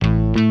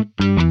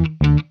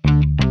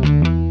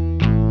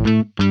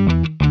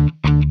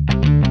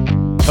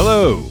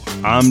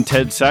I'm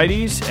Ted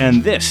Seides,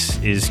 and this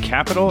is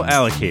Capital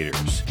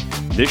Allocators.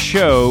 This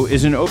show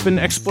is an open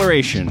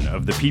exploration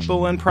of the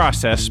people and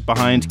process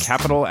behind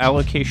capital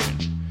allocation.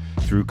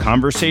 Through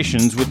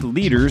conversations with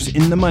leaders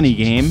in the money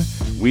game,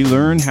 we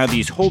learn how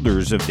these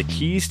holders of the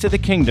keys to the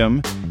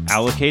kingdom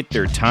allocate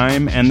their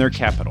time and their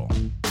capital.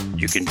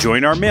 You can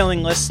join our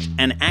mailing list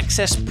and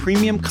access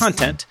premium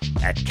content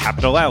at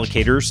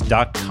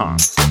capitalallocators.com.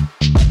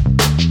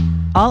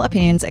 All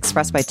opinions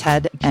expressed by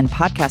Ted and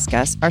podcast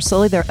guests are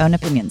solely their own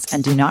opinions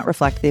and do not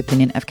reflect the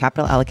opinion of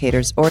Capital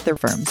Allocators or their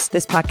firms.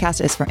 This podcast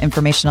is for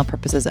informational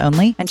purposes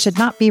only and should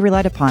not be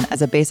relied upon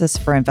as a basis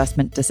for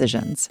investment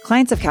decisions.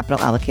 Clients of Capital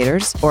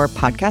Allocators or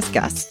podcast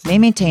guests may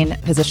maintain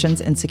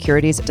positions in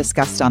securities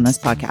discussed on this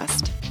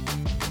podcast.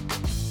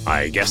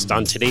 My guest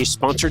on today's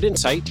sponsored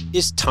insight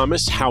is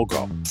Thomas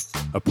Haugaard,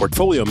 a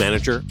portfolio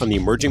manager on the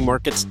emerging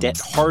markets debt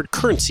hard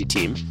currency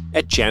team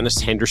at Janus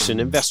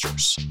Henderson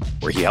Investors,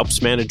 where he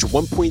helps manage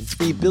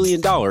 $1.3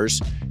 billion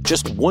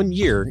just 1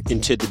 year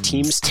into the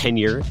team's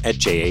tenure at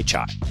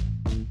JHI.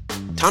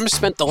 Thomas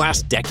spent the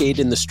last decade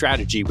in the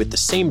strategy with the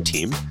same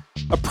team,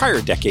 a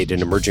prior decade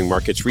in emerging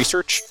markets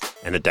research,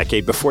 and a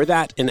decade before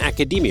that in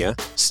academia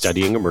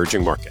studying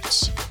emerging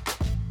markets.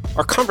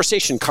 Our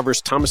conversation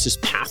covers Thomas's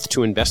path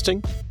to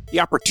investing,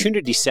 the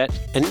opportunity set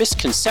and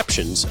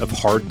misconceptions of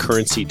hard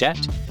currency debt,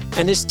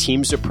 and his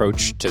team's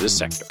approach to the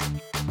sector.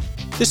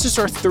 This is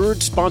our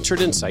third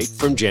sponsored insight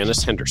from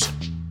Janus Henderson,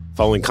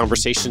 following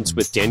conversations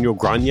with Daniel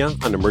Grania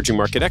on emerging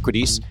market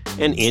equities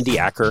and Andy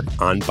Acker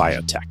on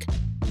biotech.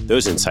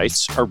 Those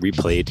insights are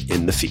replayed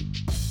in the feed.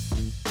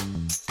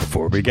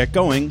 Before we get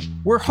going,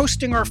 we're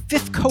hosting our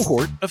 5th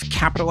cohort of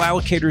Capital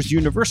Allocators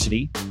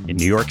University in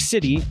New York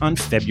City on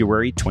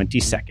February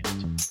 22nd.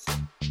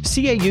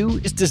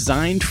 CAU is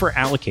designed for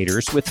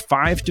allocators with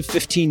 5 to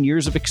 15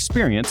 years of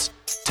experience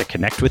to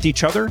connect with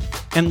each other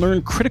and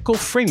learn critical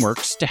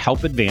frameworks to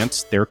help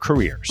advance their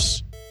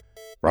careers.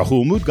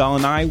 Rahul Mudgal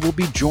and I will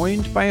be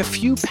joined by a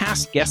few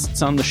past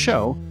guests on the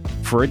show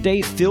for a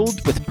day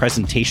filled with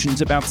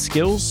presentations about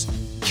skills,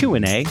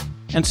 Q&A,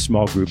 and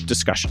small group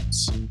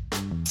discussions.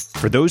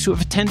 For those who have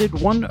attended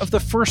one of the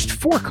first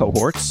 4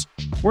 cohorts,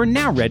 we're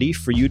now ready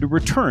for you to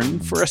return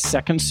for a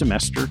second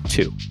semester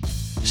too.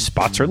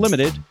 Spots are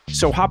limited,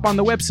 so hop on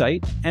the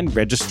website and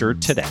register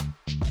today.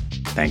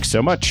 Thanks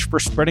so much for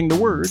spreading the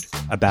word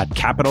about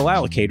Capital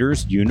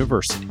Allocators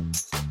University.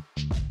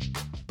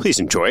 Please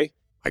enjoy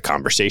my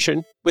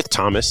conversation with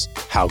Thomas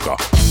Haugaard.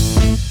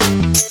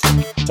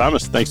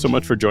 Thomas, thanks so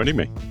much for joining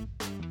me.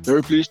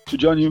 Very pleased to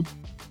join you.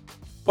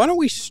 Why don't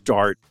we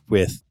start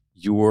with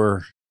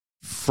your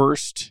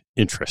first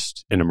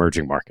interest in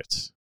emerging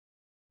markets?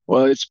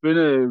 Well, it's been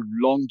a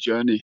long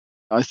journey.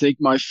 I think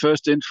my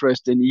first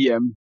interest in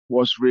EM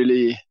was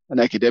really an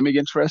academic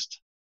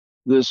interest.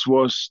 This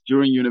was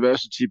during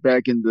university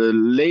back in the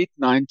late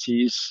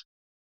 90s.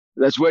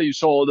 That's where you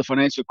saw all the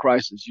financial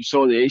crisis. You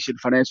saw the Asian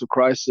financial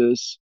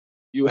crisis.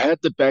 You had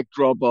the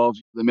backdrop of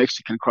the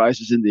Mexican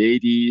crisis in the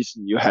 80s,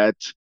 and you had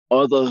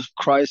other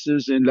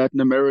crises in Latin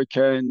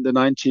America in the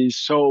 90s.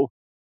 So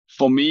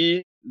for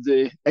me,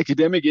 the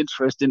academic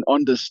interest in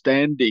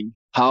understanding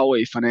how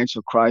a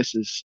financial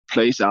crisis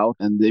plays out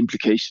and the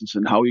implications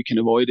and how you can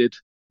avoid it,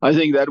 I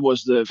think that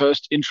was the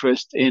first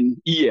interest in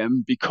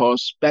EM,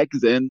 because back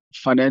then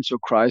financial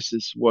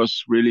crisis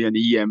was really an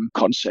EM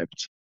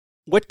concept.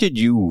 What did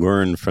you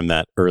learn from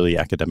that early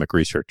academic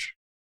research?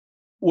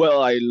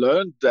 Well, I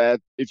learned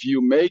that if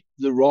you make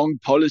the wrong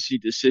policy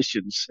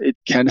decisions, it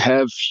can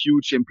have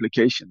huge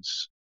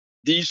implications.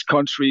 These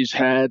countries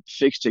had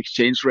fixed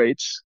exchange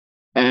rates,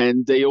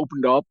 and they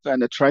opened up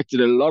and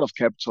attracted a lot of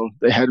capital.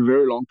 They had a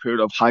very long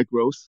period of high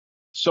growth.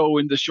 So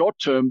in the short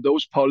term,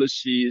 those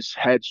policies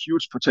had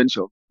huge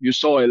potential. You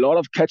saw a lot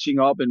of catching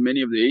up in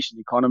many of the Asian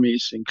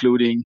economies,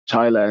 including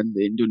Thailand,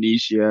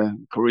 Indonesia,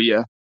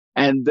 Korea.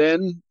 And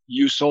then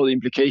you saw the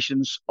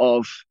implications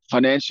of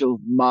financial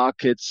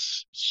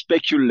markets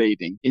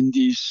speculating in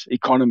these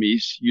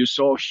economies. You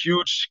saw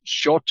huge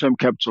short-term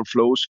capital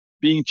flows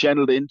being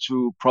channeled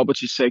into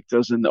property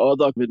sectors and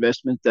other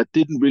investments that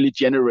didn't really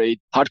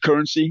generate hard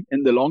currency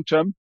in the long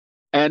term.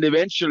 And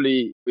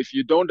eventually, if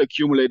you don't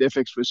accumulate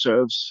FX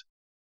reserves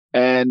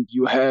and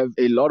you have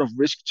a lot of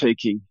risk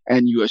taking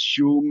and you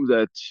assume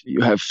that you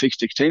have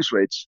fixed exchange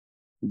rates,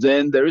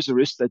 then there is a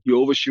risk that you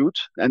overshoot.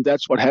 And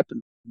that's what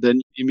happened.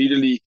 Then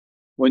immediately,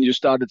 when you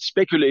started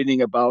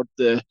speculating about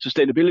the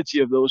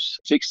sustainability of those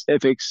fixed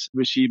FX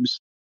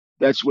regimes,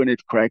 that's when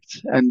it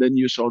cracked. And then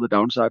you saw the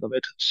downside of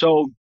it.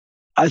 So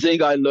I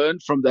think I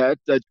learned from that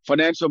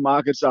financial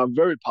markets are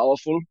very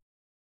powerful.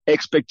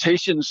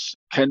 Expectations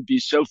can be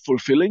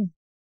self-fulfilling.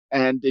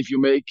 And if you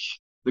make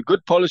the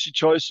good policy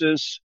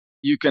choices,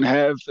 you can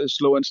have a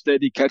slow and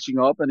steady catching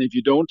up. And if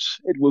you don't,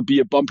 it will be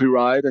a bumpy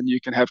ride and you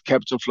can have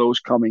capital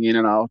flows coming in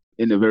and out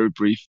in a very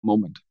brief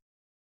moment.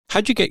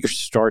 How'd you get your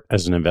start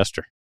as an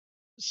investor?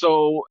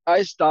 So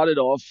I started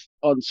off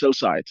on sell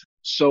side.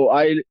 So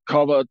I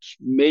covered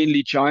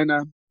mainly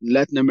China,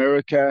 Latin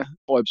America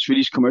for a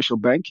Swedish commercial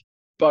bank.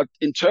 But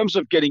in terms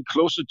of getting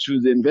closer to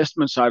the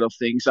investment side of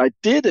things, I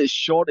did a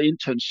short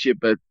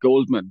internship at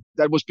Goldman.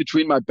 That was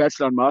between my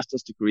bachelor and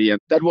master's degree. And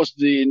that was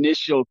the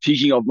initial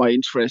piquing of my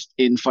interest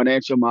in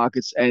financial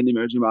markets and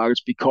emerging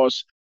markets,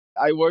 because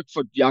I worked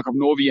for Jakob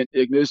Norvi, and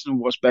Erik Nielsen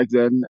was back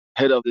then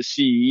head of the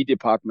CEE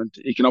department,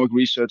 economic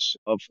research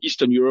of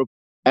Eastern Europe.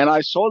 And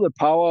I saw the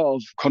power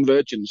of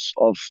convergence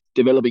of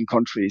developing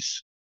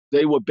countries.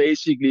 They were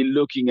basically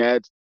looking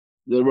at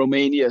the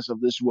Romanias of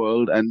this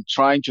world and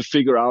trying to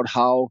figure out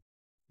how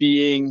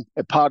being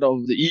a part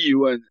of the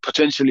EU and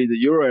potentially the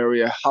euro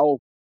area, how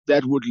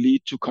that would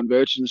lead to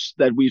convergence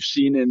that we've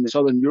seen in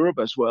Southern Europe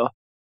as well.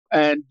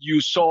 And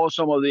you saw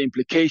some of the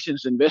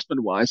implications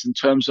investment-wise in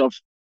terms of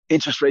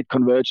interest rate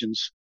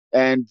convergence,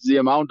 and the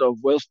amount of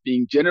wealth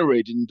being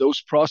generated in those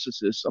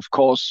processes, of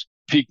course,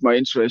 piqued my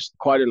interest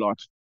quite a lot.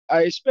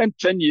 I spent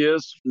 10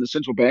 years in the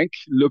central bank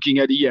looking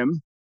at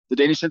EM, the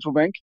Danish central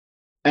bank.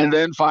 And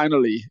then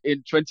finally,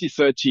 in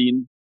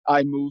 2013,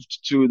 I moved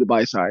to the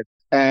buy side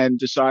and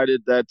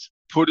decided that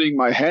putting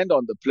my hand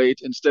on the plate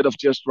instead of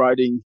just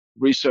writing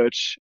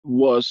research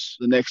was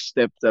the next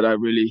step that I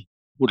really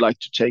would like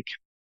to take.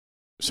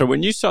 So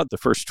when you saw the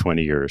first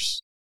 20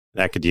 years,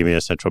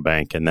 academia, central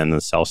bank, and then the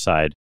sell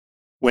side,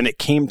 when it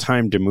came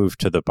time to move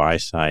to the buy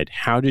side,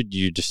 how did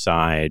you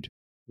decide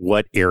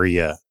what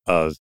area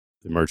of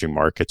emerging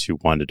markets you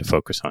wanted to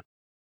focus on?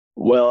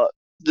 Well,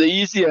 the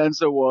easy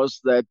answer was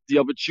that the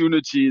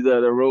opportunity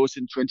that arose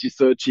in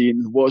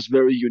 2013 was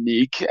very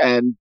unique,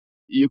 and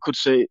you could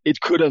say it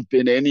could have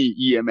been any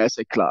EM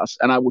asset class,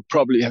 and I would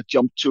probably have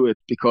jumped to it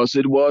because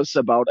it was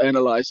about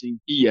analyzing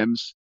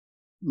EMs.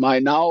 My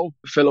now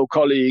fellow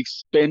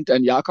colleagues, Bent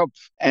and Jakob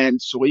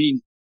and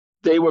Sorin,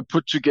 they were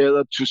put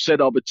together to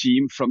set up a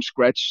team from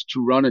scratch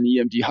to run an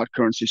EMD hard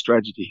currency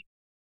strategy.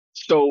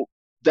 So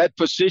that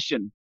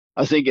position,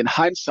 I think in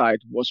hindsight,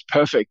 was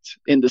perfect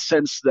in the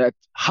sense that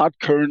hard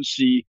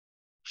currency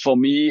for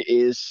me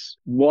is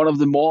one of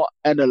the more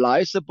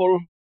analyzable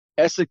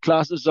asset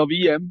classes of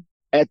EM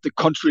at the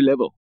country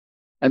level.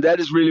 And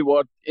that is really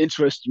what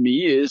interests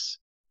me, is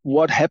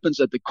what happens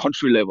at the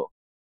country level.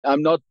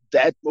 I'm not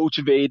that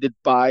motivated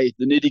by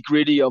the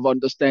nitty-gritty of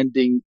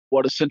understanding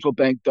what a central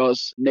bank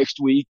does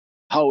next week,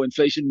 how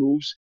inflation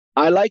moves.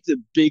 I like the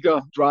bigger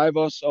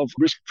drivers of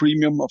risk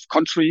premium of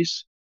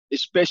countries.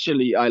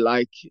 Especially, I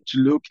like to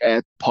look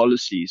at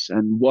policies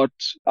and what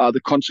are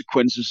the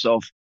consequences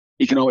of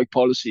economic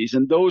policies.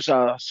 And those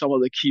are some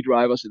of the key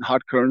drivers in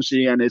hard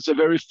currency. And it's a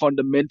very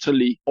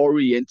fundamentally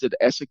oriented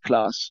asset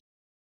class.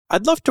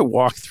 I'd love to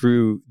walk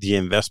through the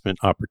investment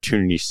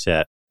opportunity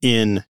set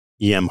in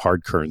EM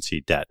hard currency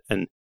debt.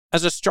 And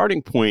as a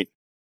starting point,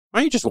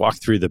 why don't you just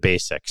walk through the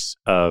basics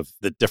of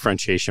the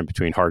differentiation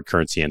between hard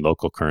currency and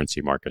local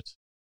currency markets?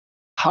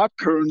 Hard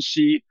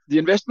currency, the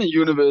investment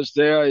universe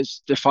there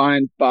is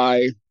defined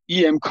by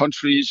EM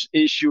countries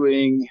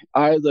issuing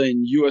either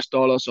in US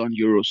dollars or in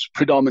euros,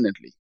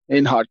 predominantly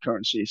in hard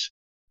currencies,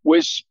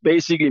 which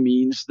basically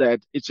means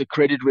that it's a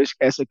credit risk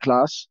asset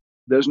class.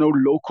 There's no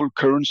local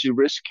currency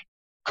risk,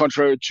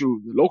 contrary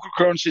to the local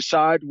currency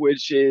side,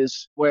 which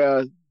is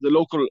where the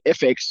local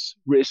FX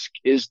risk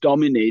is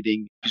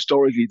dominating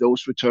historically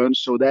those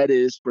returns. So that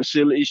is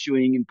Brazil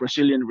issuing in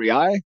Brazilian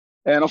real.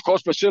 And of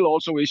course, Brazil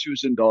also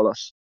issues in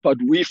dollars. But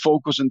we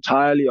focus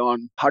entirely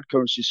on hard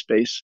currency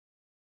space.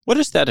 What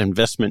does that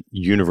investment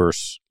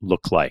universe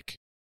look like?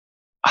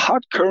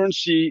 Hard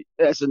currency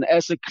as an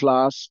asset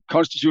class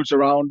constitutes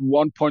around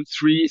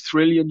 1.3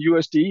 trillion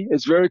USD.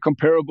 It's very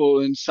comparable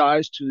in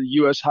size to the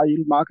US high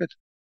yield market.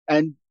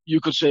 And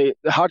you could say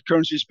the hard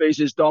currency space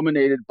is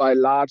dominated by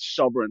large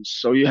sovereigns.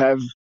 So you have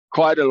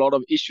quite a lot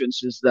of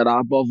issuances that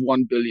are above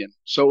 1 billion.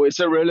 So it's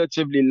a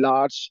relatively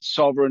large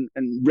sovereign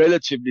and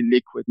relatively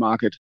liquid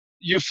market.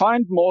 You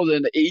find more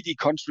than 80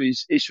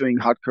 countries issuing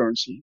hard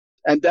currency.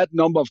 And that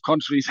number of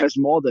countries has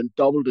more than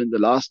doubled in the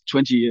last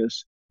 20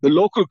 years. The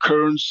local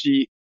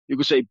currency, you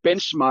could say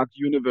benchmark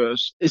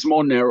universe, is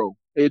more narrow.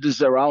 It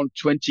is around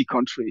 20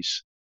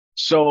 countries.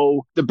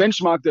 So the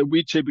benchmark that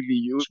we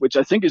typically use, which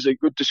I think is a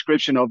good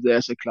description of the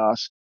asset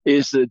class,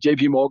 is the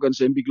JP Morgan's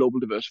MB Global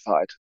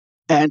Diversified.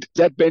 And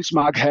that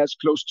benchmark has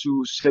close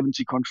to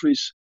 70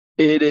 countries.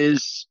 It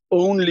is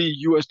only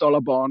US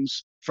dollar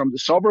bonds from the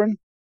sovereign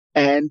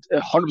and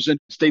 100%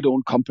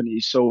 state-owned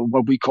companies, so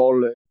what we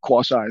call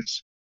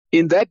quasis.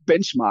 In that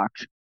benchmark,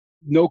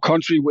 no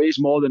country weighs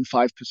more than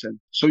 5%.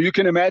 So you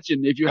can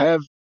imagine if you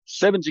have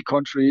 70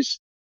 countries,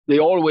 they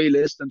all weigh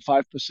less than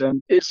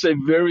 5%. It's a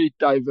very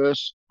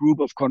diverse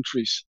group of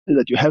countries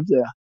that you have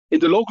there.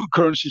 In the local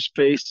currency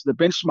space, the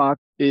benchmark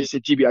is a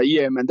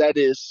GBI-EM, and that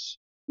is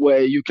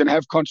where you can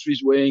have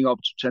countries weighing up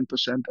to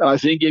 10%. And I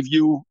think if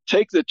you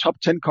take the top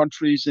 10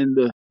 countries in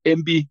the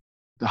MB,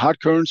 the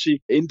hard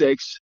currency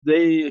index,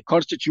 they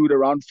constitute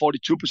around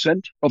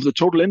 42% of the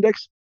total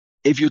index.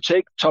 If you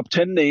take top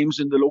 10 names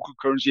in the local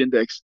currency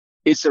index,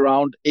 it's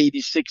around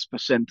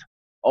 86%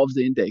 of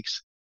the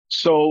index.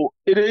 So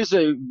it is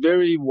a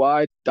very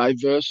wide,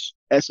 diverse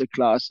asset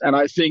class. And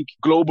I think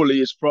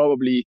globally it's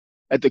probably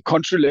at the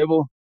country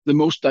level, the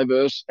most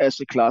diverse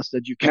asset class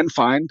that you can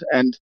find.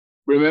 And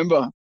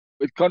remember,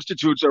 It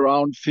constitutes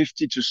around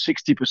 50 to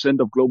 60%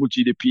 of global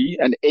GDP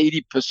and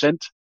 80%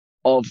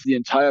 of the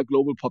entire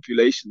global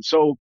population.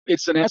 So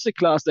it's an asset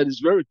class that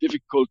is very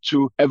difficult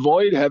to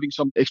avoid having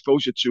some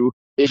exposure to,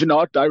 if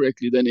not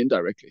directly, then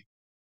indirectly.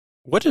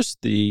 What is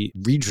the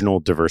regional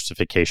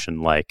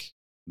diversification like,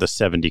 the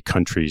 70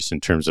 countries in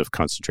terms of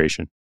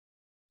concentration?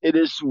 It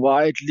is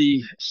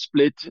widely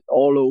split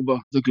all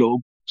over the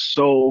globe.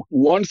 So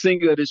one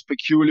thing that is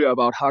peculiar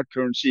about hard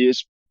currency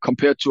is,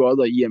 compared to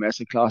other EM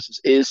asset classes,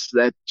 is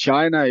that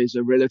China is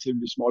a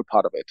relatively small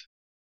part of it.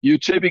 You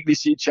typically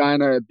see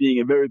China being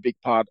a very big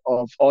part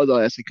of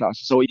other asset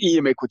classes. So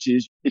EM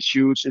equities, it's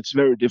huge. It's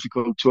very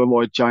difficult to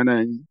avoid China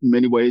in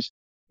many ways.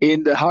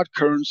 In the hard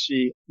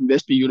currency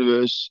investment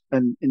universe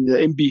and in the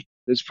MB,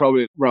 it's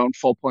probably around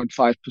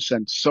 4.5%.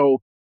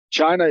 So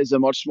China is a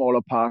much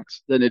smaller part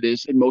than it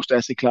is in most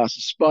asset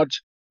classes. But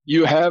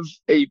you have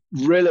a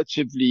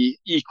relatively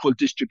equal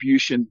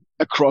distribution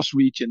across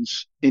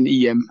regions in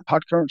EM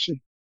hard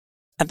currency.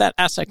 At that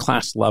asset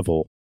class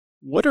level,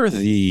 what are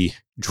the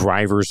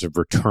drivers of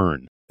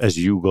return as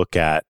you look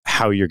at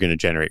how you're going to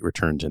generate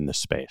returns in this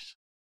space?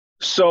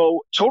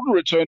 So total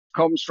return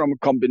comes from a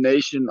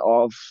combination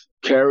of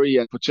carry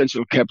and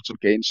potential capital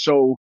gains.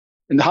 So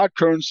in hard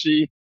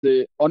currency,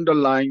 the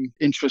underlying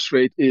interest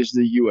rate is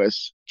the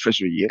US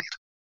Treasury yield.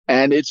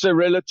 And it's a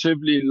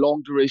relatively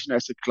long duration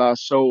asset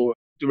class. So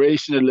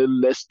duration a little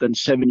less than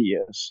 7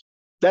 years.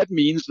 That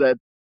means that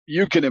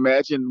you can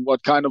imagine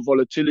what kind of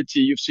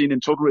volatility you've seen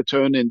in total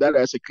return in that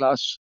asset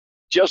class,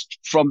 just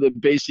from the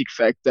basic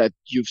fact that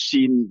you've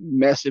seen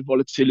massive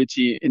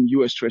volatility in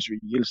US Treasury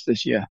yields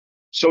this year.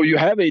 So you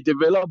have a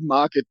developed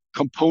market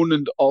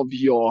component of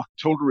your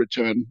total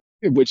return,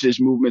 which is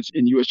movements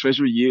in US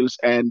Treasury yields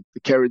and the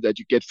carry that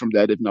you get from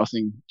that if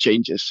nothing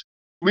changes.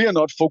 We are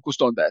not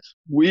focused on that.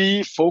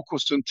 We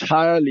focus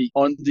entirely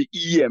on the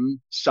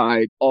EM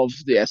side of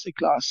the asset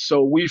class.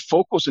 So we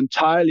focus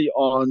entirely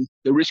on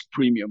the risk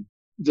premium,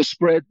 the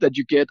spread that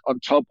you get on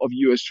top of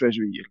US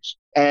Treasury yields.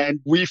 And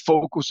we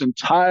focus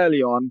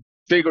entirely on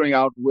figuring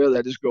out where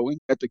that is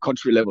going at the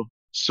country level.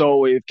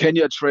 So if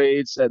Kenya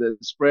trades at a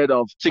spread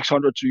of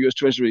 600 to US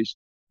Treasuries,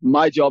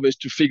 my job is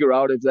to figure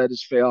out if that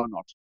is fair or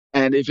not.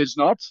 And if it's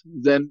not,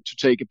 then to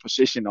take a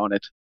position on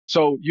it.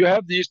 So you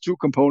have these two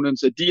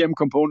components, a DM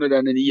component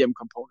and an EM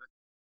component.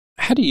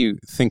 How do you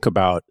think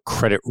about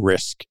credit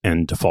risk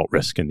and default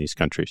risk in these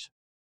countries?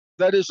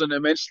 That is an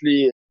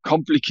immensely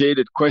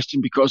complicated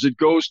question because it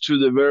goes to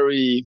the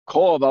very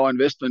core of our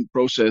investment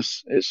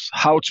process, is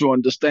how to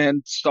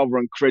understand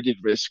sovereign credit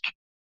risk.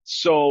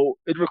 So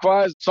it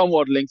requires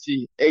somewhat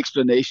lengthy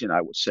explanation,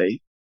 I would say.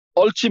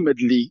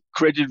 Ultimately,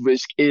 credit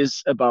risk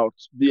is about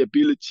the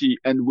ability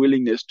and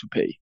willingness to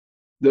pay.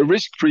 The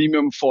risk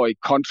premium for a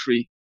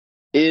country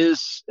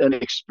is an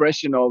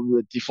expression of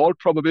the default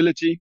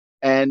probability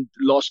and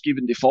loss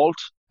given default.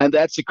 And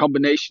that's a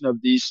combination of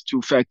these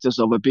two factors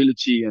of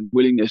ability and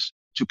willingness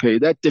to pay.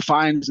 That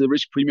defines the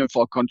risk premium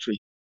for a country.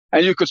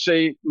 And you could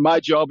say my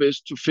job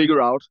is to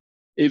figure out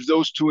if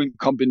those two in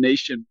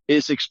combination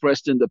is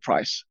expressed in the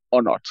price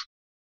or not.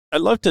 I'd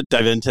love to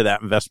dive into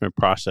that investment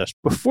process.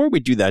 Before we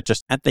do that,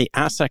 just at the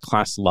asset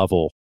class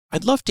level,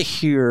 I'd love to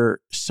hear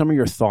some of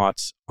your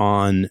thoughts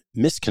on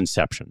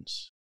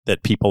misconceptions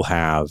that people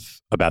have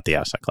about the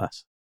asset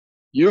class.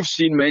 You've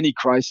seen many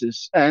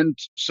crises and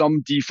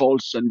some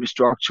defaults and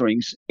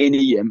restructurings in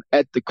EM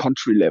at the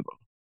country level.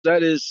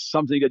 That is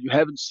something that you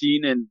haven't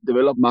seen in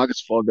developed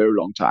markets for a very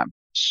long time.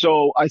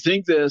 So I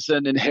think there's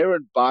an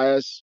inherent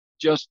bias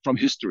just from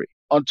history.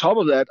 On top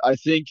of that, I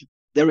think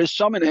there is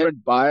some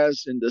inherent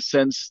bias in the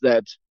sense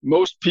that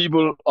most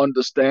people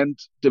understand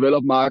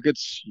developed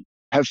markets,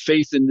 have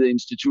faith in the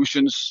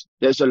institutions.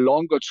 There's a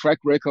longer track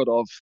record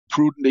of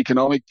prudent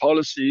economic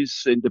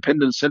policies,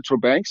 independent central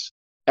banks,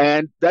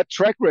 and that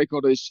track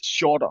record is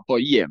shorter for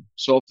EM.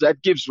 So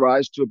that gives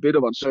rise to a bit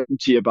of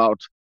uncertainty about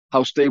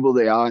how stable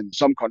they are in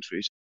some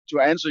countries. To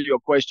answer your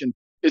question,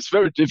 it's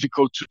very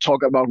difficult to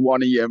talk about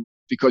one EM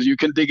because you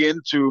can dig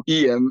into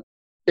EM.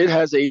 It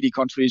has 80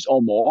 countries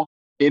or more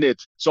in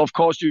it. So of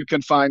course you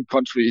can find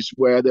countries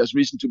where there's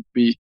reason to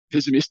be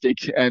pessimistic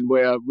and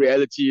where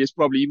reality is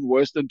probably even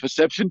worse than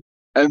perception.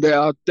 And there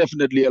are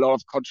definitely a lot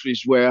of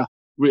countries where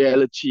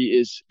reality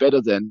is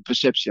better than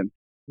perception.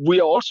 We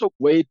are also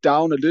weighed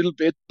down a little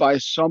bit by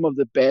some of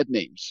the bad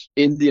names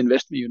in the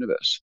investment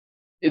universe.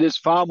 It is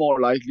far more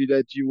likely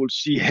that you will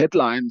see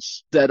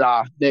headlines that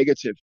are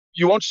negative.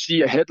 You won't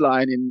see a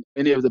headline in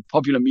any of the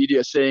popular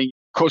media saying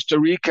Costa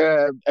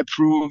Rica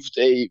approved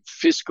a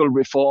fiscal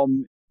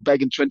reform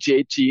back in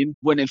 2018,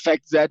 when in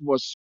fact that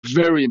was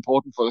very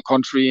important for the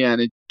country and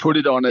it put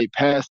it on a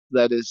path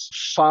that is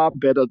far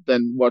better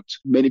than what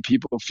many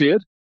people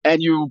feared.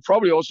 And you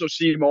probably also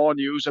see more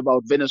news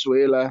about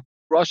Venezuela.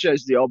 Russia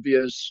is the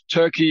obvious.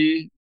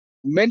 Turkey.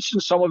 Mention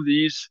some of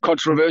these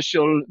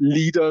controversial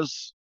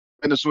leaders.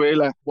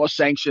 Venezuela was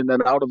sanctioned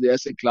and out of the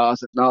asset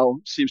class and now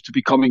seems to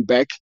be coming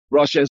back.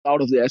 Russia is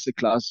out of the asset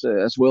class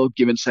as well,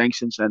 given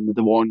sanctions and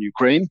the war in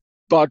Ukraine.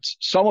 But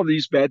some of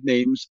these bad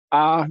names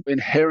are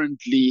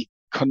inherently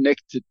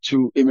connected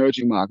to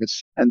emerging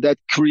markets. And that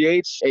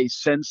creates a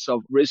sense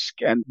of risk.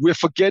 And we're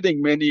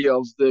forgetting many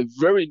of the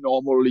very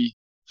normally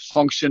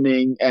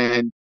functioning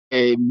and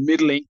a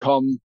middle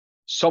income,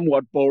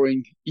 somewhat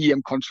boring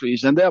EM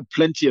countries. And there are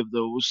plenty of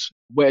those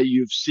where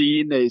you've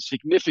seen a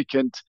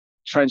significant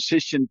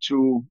transition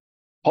to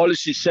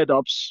policy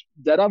setups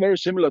that are very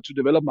similar to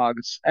developed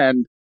markets.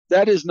 And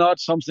that is not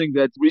something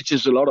that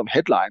reaches a lot of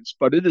headlines,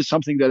 but it is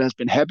something that has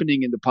been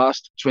happening in the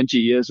past 20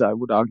 years, I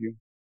would argue.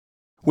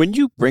 When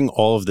you bring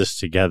all of this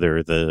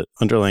together, the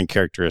underlying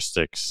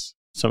characteristics,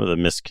 some of the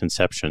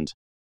misconceptions,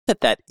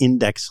 at that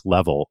index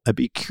level, I'd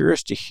be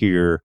curious to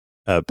hear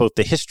both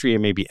the history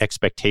and maybe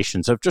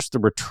expectations of just the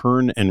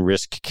return and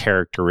risk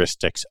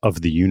characteristics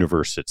of the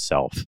universe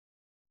itself.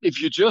 If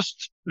you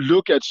just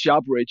look at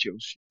Sharpe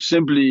ratios,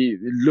 simply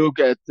look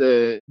at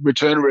the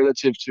return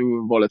relative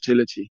to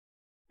volatility,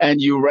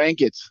 and you rank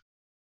it,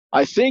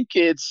 I think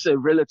it's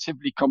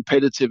relatively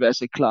competitive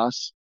as a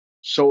class.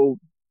 So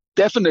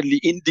definitely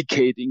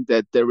indicating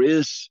that there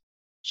is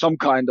some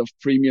kind of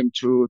premium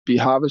to be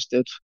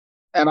harvested.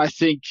 And I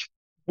think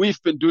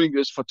we've been doing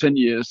this for 10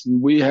 years,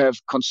 and we have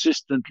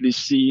consistently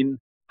seen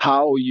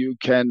how you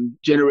can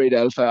generate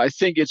alpha. I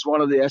think it's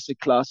one of the asset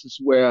classes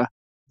where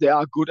there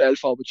are good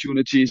alpha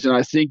opportunities. And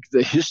I think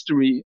the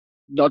history,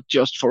 not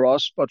just for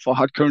us, but for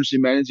hard currency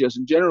managers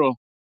in general,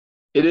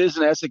 it is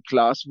an asset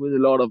class with a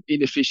lot of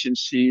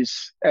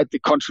inefficiencies at the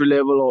country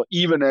level or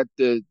even at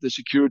the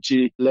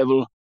security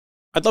level.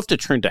 I'd love to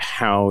turn to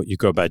how you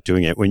go about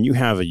doing it. When you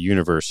have a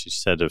universe, you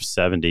said, of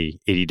 70,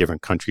 80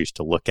 different countries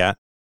to look at,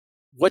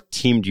 what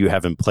team do you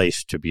have in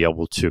place to be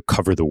able to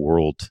cover the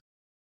world?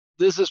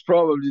 This is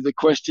probably the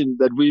question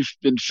that we've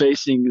been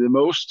facing the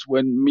most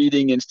when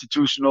meeting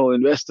institutional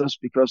investors,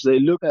 because they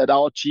look at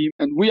our team,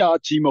 and we are a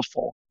team of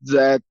 4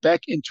 that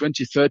back in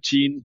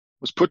 2013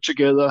 was put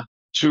together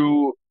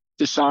to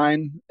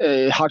design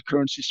a hard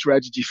currency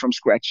strategy from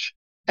scratch.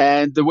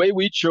 And the way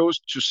we chose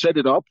to set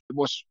it up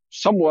was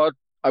somewhat,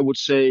 I would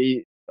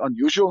say,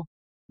 unusual,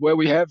 where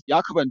we have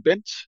Jakob and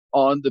Bent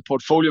on the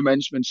portfolio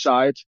management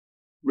side,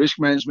 risk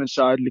management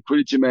side,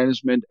 liquidity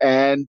management,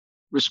 and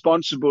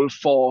responsible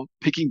for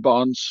picking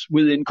bonds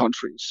within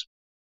countries.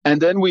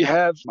 And then we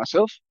have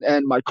myself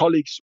and my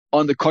colleagues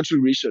on the country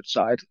research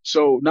side.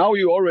 So now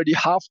you already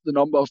have the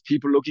number of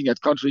people looking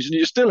at countries, and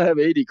you still have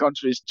 80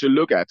 countries to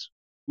look at.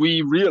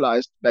 We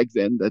realized back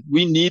then that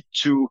we need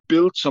to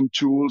build some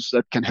tools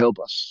that can help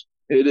us.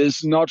 It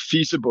is not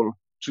feasible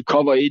to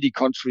cover 80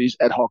 countries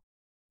ad hoc.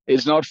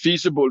 It's not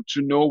feasible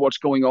to know what's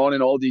going on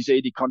in all these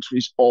 80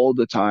 countries all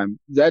the time.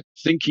 That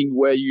thinking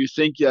where you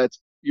think that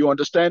you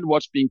understand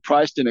what's being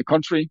priced in a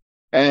country,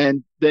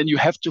 and then you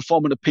have to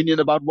form an opinion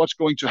about what's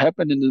going to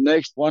happen in the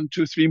next 1,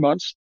 2, 3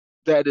 months,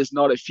 that is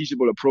not a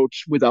feasible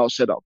approach with our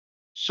setup.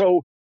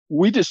 So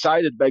we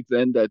decided back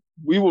then that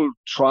we will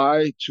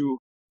try to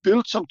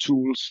build some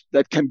tools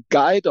that can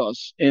guide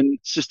us in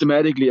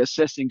systematically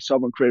assessing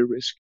sovereign credit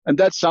risk. And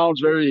that sounds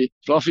very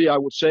fluffy, I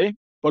would say.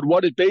 But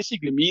what it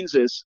basically means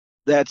is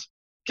that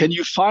can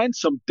you find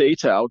some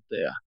data out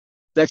there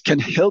that can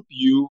help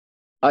you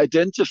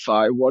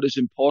identify what is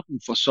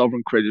important for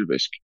sovereign credit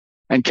risk?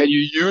 And can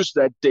you use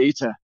that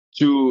data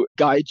to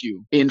guide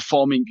you in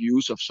forming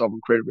views of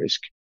sovereign credit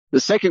risk?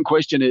 The second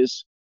question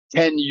is,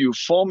 can you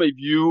form a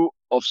view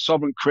of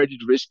sovereign credit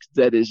risk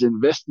that is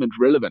investment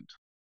relevant?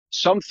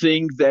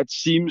 Something that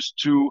seems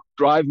to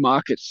drive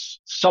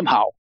markets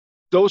somehow.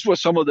 Those were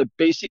some of the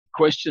basic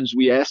questions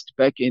we asked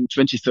back in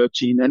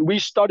 2013. And we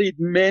studied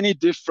many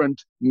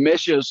different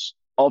measures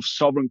of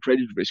sovereign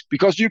credit risk,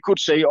 because you could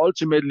say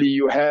ultimately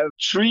you have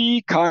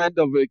 3 kind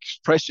of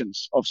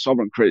expressions of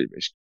sovereign credit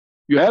risk.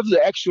 You have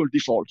the actual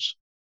defaults.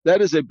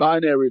 That is a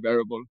binary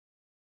variable.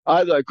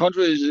 Either a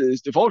country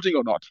is defaulting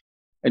or not.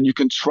 And you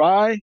can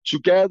try to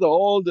gather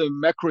all the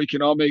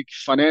macroeconomic,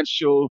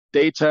 financial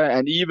data,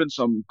 and even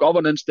some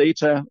governance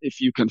data,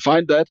 if you can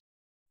find that.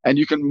 And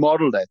you can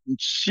model that and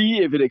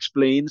see if it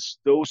explains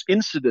those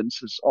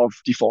incidences of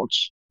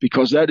defaults,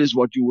 because that is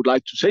what you would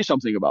like to say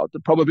something about, the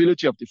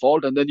probability of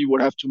default. And then you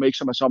would have to make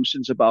some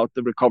assumptions about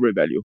the recovery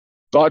value.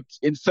 But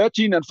in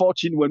 13 and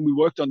 14, when we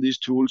worked on these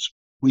tools,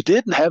 we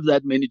didn't have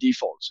that many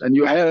defaults, and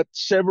you had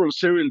several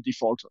serial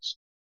defaulters.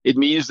 It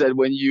means that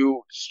when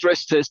you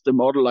stress test the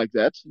model like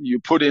that, you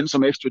put in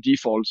some extra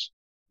defaults,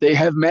 they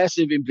have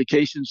massive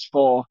implications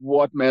for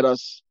what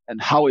matters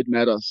and how it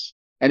matters.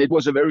 And it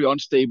was a very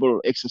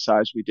unstable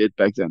exercise we did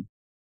back then.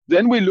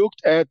 Then we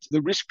looked at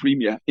the risk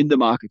premia in the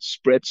market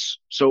spreads.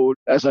 So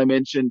as I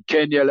mentioned,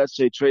 Kenya, let's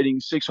say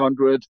trading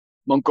 600,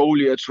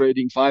 Mongolia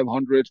trading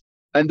 500.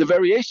 And the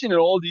variation in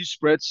all these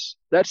spreads,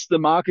 that's the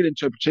market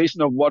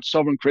interpretation of what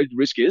sovereign credit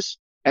risk is.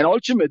 And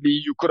ultimately,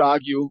 you could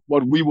argue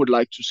what we would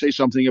like to say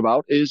something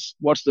about is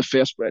what's the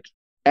fair spread.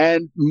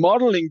 And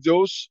modeling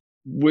those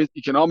with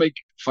economic,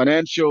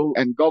 financial,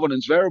 and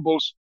governance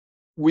variables,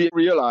 we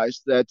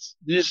realized that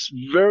this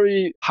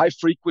very high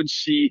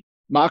frequency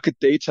market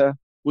data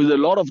with a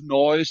lot of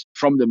noise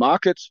from the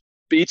market,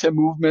 beta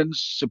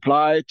movements,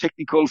 supply,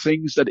 technical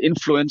things that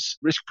influence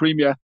risk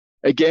premia.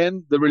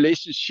 Again, the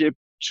relationship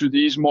to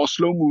these more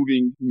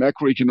slow-moving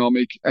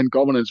macroeconomic and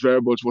governance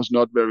variables was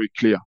not very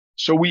clear.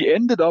 So we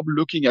ended up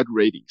looking at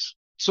ratings.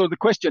 So the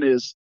question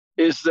is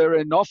there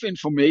enough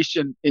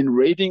information in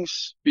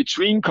ratings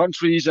between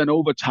countries and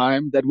over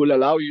time that will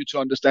allow you to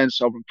understand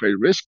sovereign credit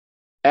risk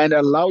and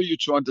allow you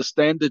to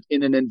understand it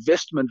in an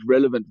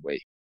investment-relevant way?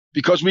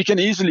 Because we can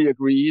easily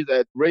agree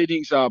that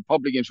ratings are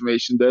public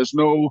information. There's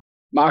no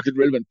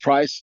market-relevant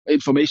price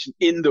information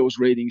in those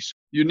ratings.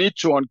 You need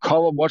to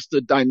uncover what's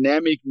the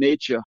dynamic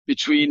nature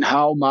between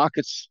how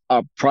markets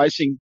are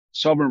pricing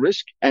sovereign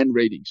risk and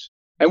ratings.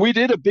 And we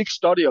did a big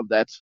study of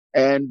that.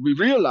 And we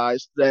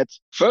realized that,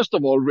 first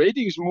of all,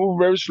 ratings move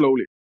very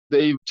slowly.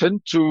 They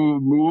tend to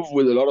move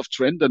with a lot of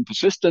trend and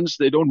persistence.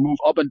 They don't move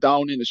up and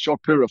down in a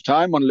short period of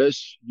time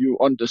unless you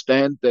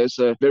understand there's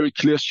a very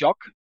clear shock.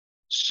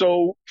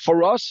 So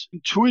for us,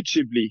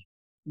 intuitively,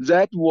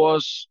 that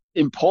was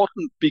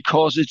important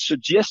because it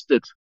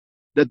suggested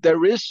that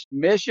there is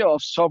measure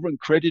of sovereign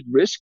credit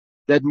risk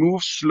that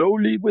moves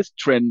slowly with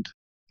trend.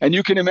 And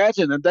you can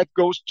imagine, and that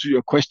goes to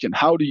your question,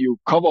 how do you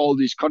cover all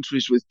these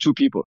countries with two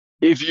people?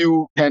 If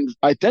you can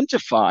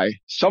identify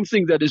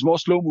something that is more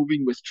slow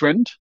moving with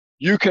trend,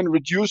 you can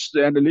reduce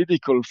the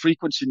analytical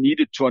frequency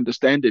needed to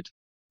understand it.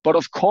 But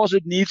of course,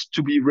 it needs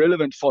to be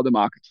relevant for the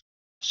market.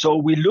 So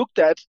we looked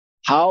at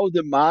how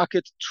the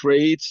market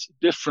trades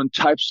different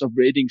types of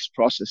ratings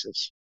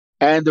processes.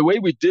 And the way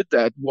we did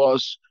that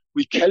was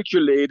we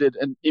calculated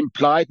an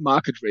implied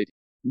market rating.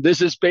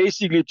 This is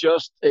basically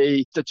just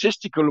a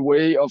statistical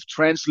way of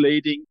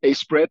translating a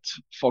spread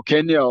for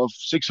Kenya of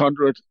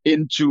 600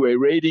 into a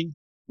rating,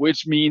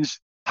 which means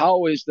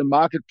how is the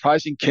market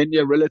pricing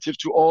Kenya relative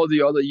to all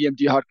the other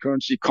EMD hard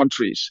currency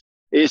countries?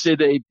 Is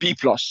it a B+?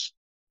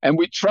 And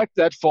we tracked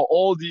that for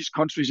all these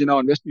countries in our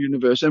investment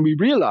universe. And we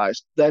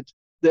realized that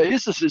there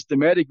is a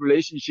systematic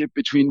relationship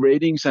between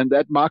ratings and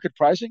that market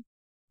pricing.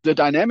 The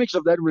dynamics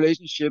of that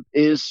relationship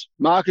is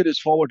market is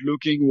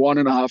forward-looking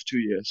 1.5, 2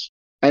 years.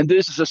 And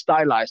this is a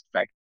stylized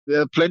fact.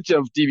 There are plenty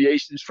of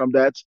deviations from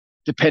that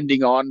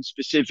depending on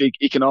specific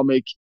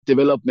economic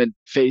development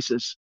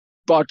phases.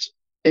 But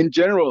in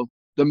general,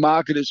 the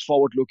market is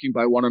forward-looking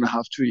by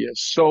 1.5, 2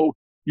 years. So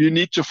you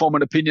need to form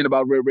an opinion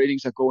about where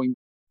ratings are going.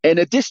 An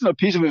additional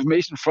piece of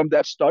information from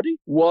that study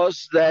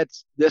was that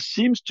there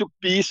seems to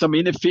be some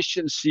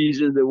inefficiencies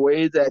in the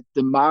way that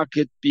the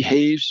market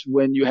behaves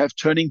when you have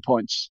turning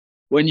points.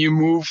 When you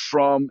move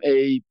from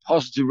a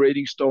positive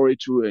rating story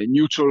to a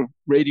neutral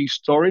rating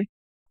story,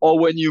 or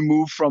when you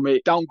move from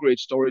a downgrade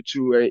story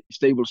to a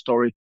stable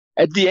story.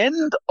 At the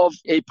end of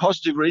a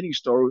positive rating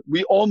story,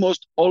 we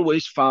almost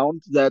always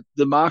found that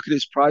the market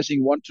is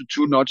pricing 1 to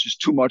 2 notches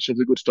too much of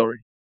the good story.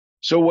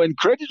 So when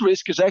credit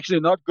risk is actually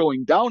not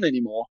going down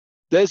anymore,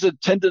 there's a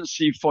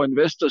tendency for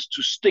investors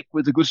to stick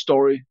with the good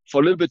story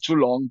for a little bit too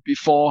long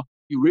before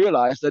you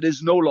realize that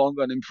it's no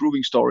longer an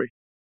improving story.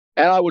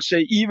 And I would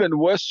say even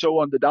worse so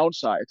on the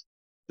downside,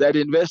 that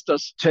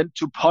investors tend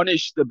to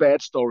punish the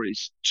bad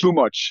stories too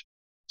much.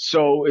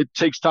 So it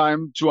takes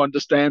time to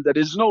understand that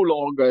it's no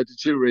longer a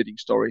deteriorating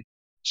story.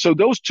 So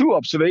those two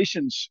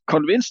observations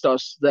convinced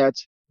us that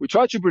we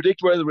try to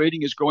predict where the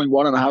rating is going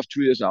 1.5,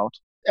 2 years out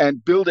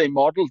and build a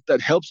model that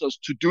helps us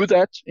to do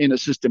that in a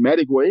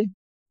systematic way.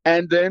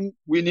 And then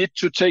we need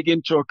to take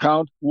into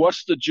account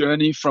what's the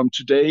journey from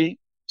today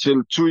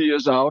till 2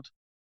 years out.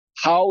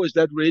 How is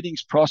that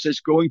ratings process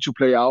going to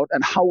play out?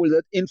 And how will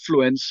that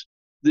influence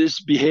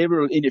this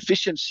behavioral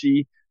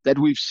inefficiency that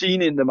we've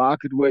seen in the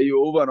market where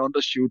you over and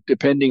undershoot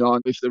depending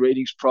on if the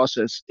ratings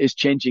process is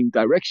changing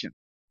direction?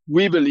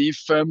 We believe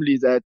firmly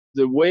that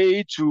the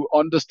way to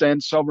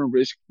understand sovereign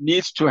risk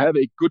needs to have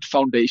a good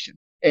foundation,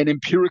 an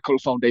empirical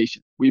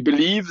foundation. We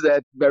believe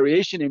that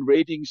variation in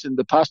ratings in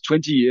the past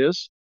 20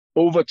 years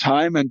over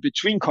time and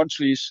between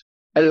countries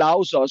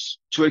allows us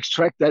to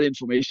extract that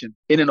information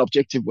in an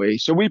objective way.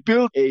 So we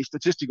built a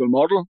statistical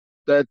model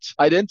that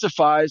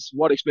identifies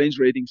what explains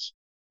ratings.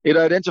 It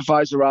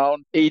identifies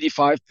around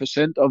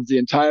 85% of the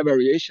entire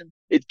variation.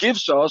 It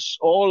gives us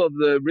all of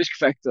the risk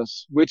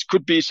factors, which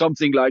could be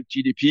something like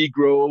GDP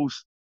growth,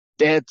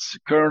 debt,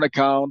 current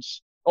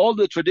accounts, all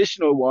the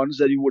traditional ones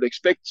that you would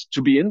expect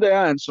to be in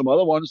there and some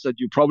other ones that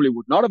you probably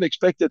would not have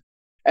expected.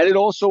 And it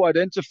also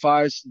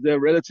identifies the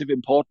relative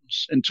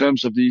importance in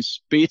terms of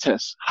these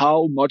betas.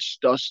 How much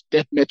does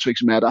debt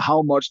metrics matter?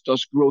 How much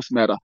does growth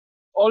matter?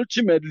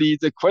 Ultimately,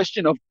 the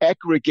question of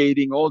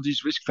aggregating all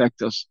these risk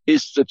factors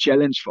is the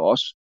challenge for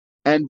us.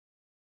 And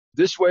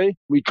this way,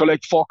 we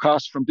collect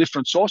forecasts from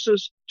different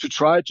sources to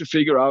try to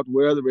figure out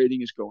where the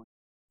rating is going.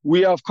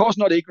 We are, of course,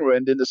 not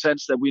ignorant in the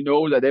sense that we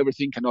know that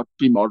everything cannot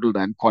be modeled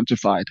and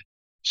quantified.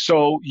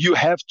 So you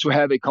have to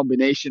have a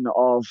combination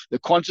of the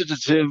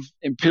quantitative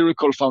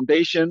empirical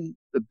foundation.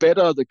 The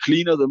better, the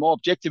cleaner, the more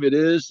objective it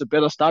is, the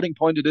better starting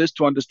point it is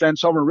to understand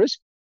sovereign risk.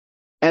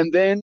 And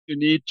then you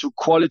need to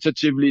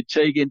qualitatively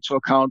take into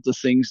account the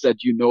things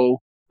that you know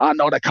are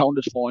not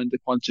accounted for in the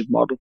quantitative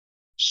model.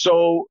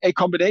 So a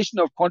combination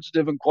of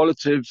quantitative and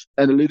qualitative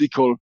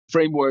analytical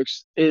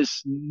frameworks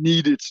is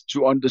needed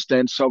to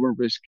understand sovereign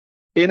risk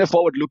in a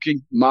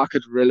forward-looking,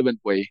 market-relevant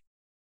way.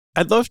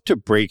 I'd love to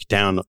break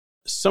down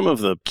some of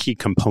the key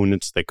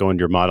components that go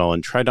into your model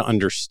and try to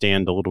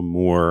understand a little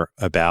more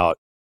about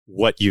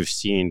what you've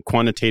seen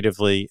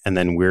quantitatively and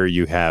then where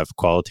you have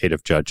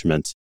qualitative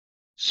judgments.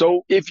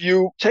 So if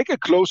you take a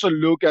closer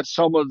look at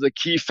some of the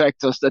key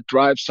factors that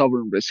drive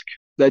sovereign risk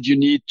that you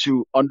need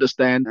to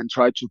understand and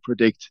try to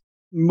predict,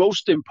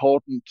 most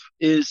important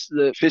is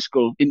the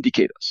fiscal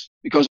indicators,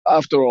 because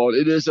after all,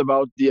 it is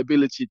about the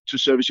ability to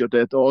service your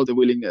debt or the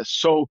willingness.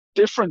 So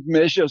different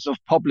measures of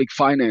public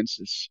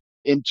finances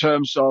in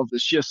terms of the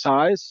sheer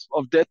size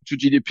of debt to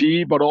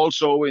GDP, but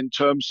also in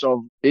terms of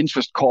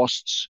interest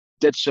costs,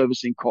 debt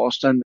servicing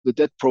costs, and the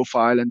debt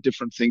profile and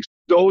different things.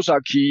 Those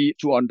are key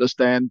to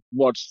understand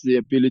what's the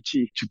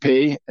ability to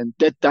pay. And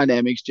debt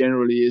dynamics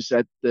generally is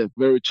at the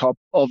very top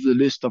of the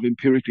list of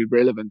empirically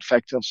relevant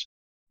factors.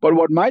 But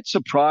what might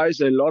surprise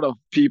a lot of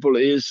people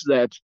is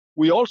that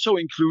we also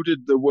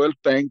included the World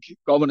Bank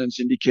governance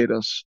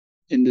indicators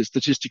in the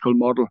statistical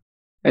model.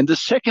 And the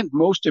second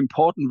most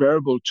important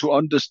variable to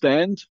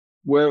understand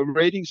where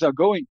ratings are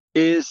going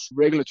is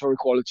regulatory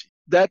quality.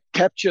 That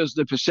captures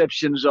the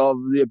perceptions of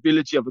the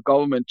ability of a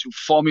government to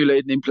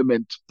formulate and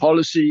implement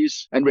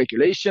policies and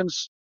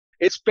regulations.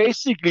 It's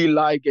basically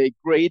like a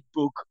grade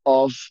book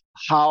of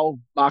how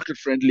market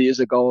friendly is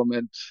a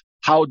government.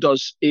 How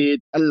does it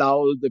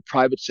allow the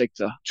private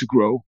sector to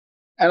grow?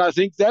 And I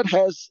think that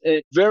has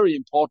very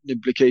important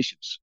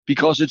implications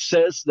because it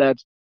says that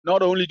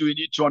not only do we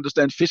need to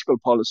understand fiscal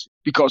policy,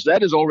 because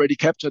that is already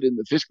captured in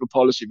the fiscal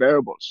policy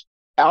variables.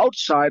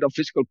 Outside of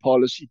fiscal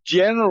policy,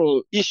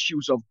 general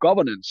issues of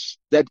governance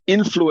that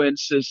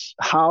influences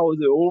how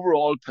the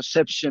overall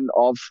perception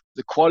of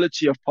the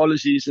quality of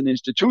policies and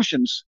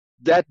institutions,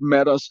 that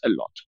matters a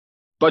lot.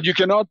 But you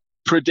cannot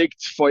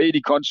predict for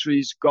 80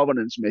 countries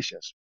governance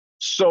measures.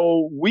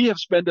 So we have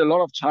spent a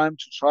lot of time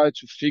to try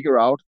to figure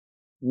out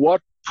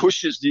what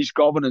pushes these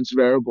governance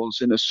variables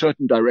in a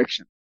certain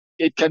direction.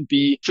 It can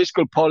be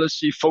fiscal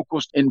policy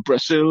focused in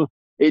Brazil.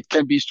 It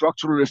can be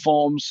structural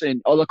reforms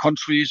in other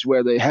countries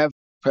where they have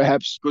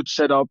perhaps good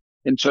setup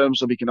in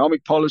terms of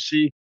economic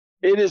policy.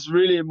 It is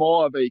really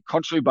more of a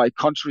country by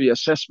country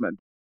assessment.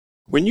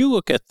 When you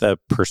look at the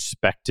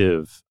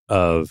perspective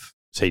of,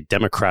 say,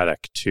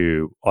 democratic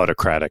to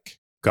autocratic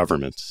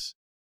governments,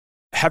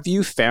 have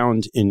you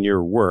found in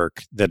your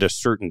work that a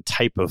certain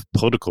type of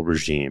political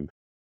regime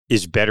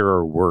is better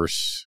or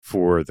worse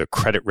for the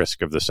credit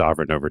risk of the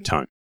sovereign over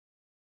time?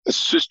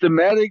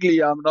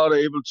 Systematically, I'm not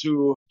able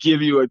to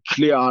give you a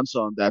clear answer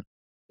on that.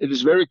 It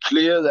is very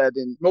clear that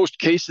in most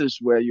cases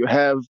where you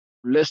have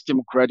less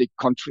democratic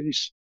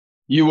countries,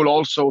 you will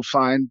also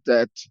find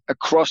that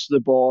across the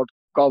board,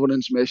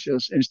 governance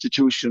measures,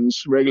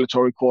 institutions,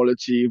 regulatory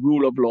quality,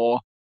 rule of law,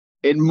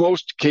 in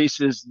most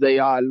cases, they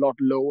are a lot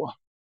lower,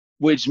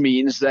 which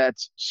means that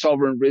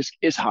sovereign risk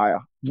is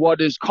higher.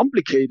 What is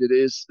complicated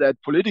is that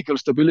political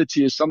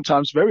stability is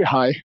sometimes very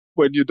high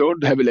when you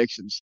don't have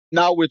elections.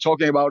 Now we're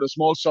talking about a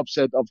small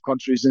subset of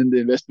countries in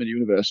the investment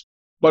universe.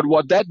 But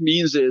what that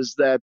means is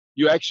that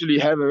you actually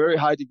have a very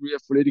high degree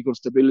of political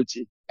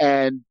stability.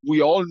 And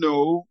we all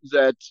know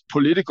that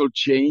political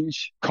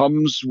change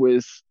comes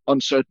with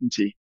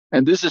uncertainty.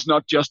 And this is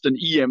not just an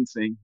EM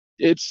thing.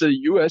 It's a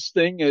US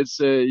thing. It's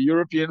a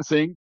European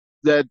thing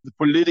that the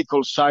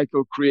political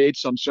cycle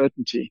creates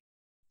uncertainty.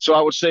 So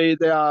I would say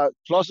there are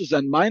pluses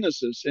and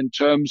minuses in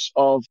terms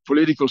of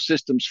political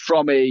systems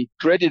from a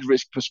credit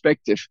risk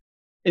perspective.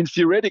 In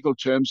theoretical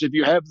terms, if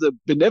you have the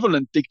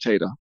benevolent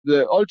dictator,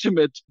 the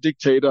ultimate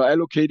dictator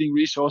allocating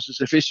resources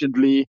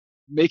efficiently,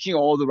 making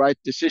all the right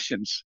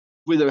decisions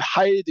with a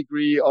high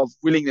degree of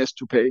willingness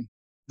to pay,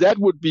 that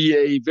would be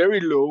a very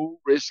low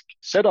risk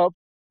setup,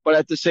 but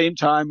at the same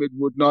time, it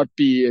would not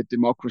be a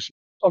democracy.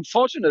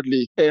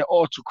 Unfortunately,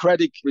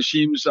 autocratic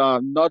regimes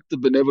are not the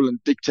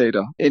benevolent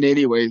dictator in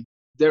any way.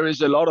 There is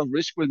a lot of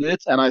risk with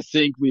it, and I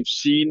think we've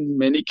seen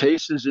many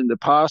cases in the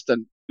past,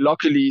 and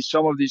luckily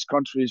some of these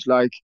countries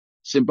like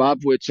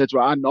Zimbabwe, etc.,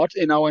 are not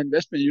in our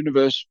investment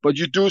universe, but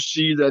you do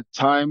see that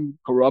time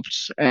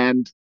corrupts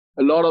and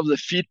a lot of the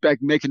feedback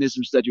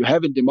mechanisms that you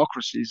have in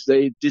democracies,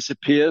 they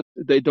disappear.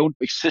 They don't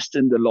exist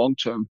in the long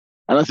term.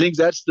 And I think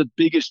that's the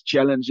biggest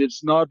challenge.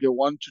 It's not a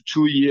 1 to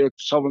 2 year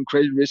sovereign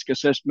credit risk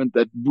assessment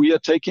that we are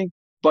taking,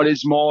 but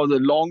it's more the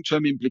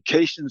long-term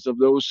implications of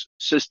those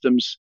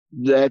systems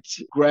that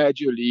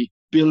gradually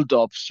build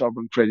up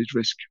sovereign credit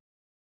risk.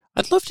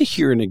 I'd love to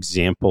hear an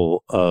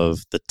example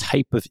of the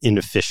type of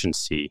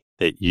inefficiency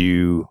that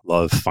you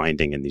love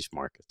finding in these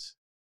markets.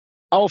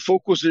 Our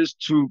focus is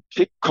to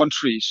pick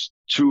countries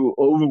to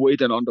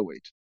overweight and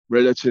underweight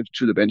relative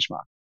to the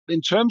benchmark.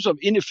 In terms of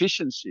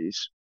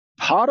inefficiencies,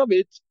 part of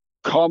it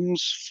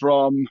comes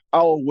from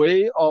our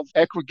way of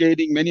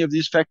aggregating many of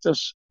these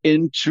factors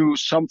into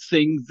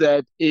something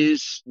that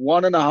is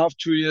 1.5,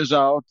 2 years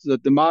out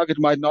that the market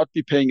might not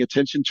be paying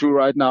attention to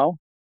right now.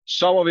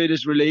 Some of it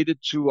is related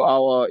to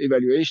our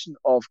evaluation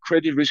of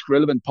credit risk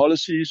relevant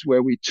policies,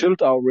 where we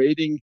tilt our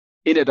rating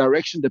in a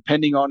direction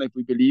depending on if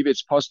we believe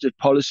it's positive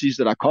policies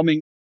that are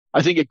coming.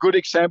 I think a good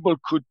example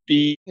could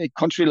be a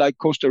country like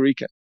Costa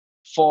Rica.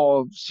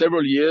 For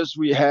several years,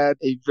 we had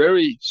a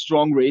very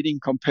strong rating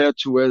compared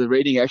to where the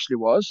rating actually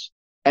was.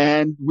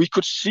 And we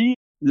could see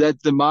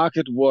that the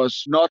market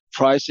was not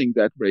pricing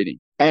that rating.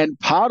 And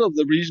part of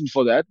the reason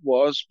for that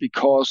was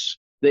because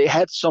they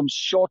had some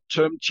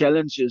short-term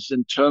challenges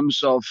in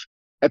terms of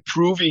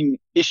approving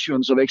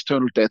issuance of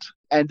external debt.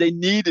 And they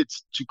needed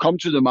to come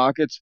to the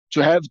market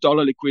to have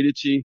dollar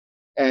liquidity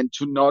and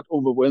to not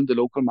overwhelm the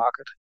local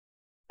market.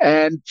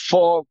 And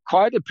for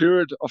quite a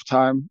period of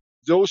time,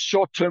 those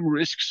short-term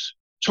risks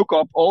took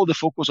up all the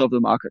focus of the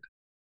market.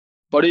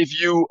 But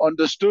if you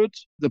understood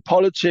the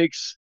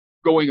politics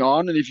going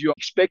on, and if you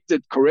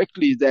expected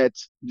correctly that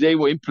they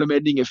were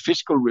implementing a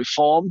fiscal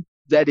reform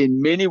that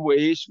in many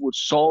ways would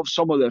solve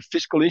some of the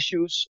fiscal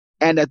issues,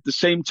 and at the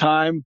same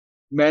time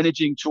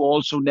managing to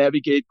also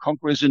navigate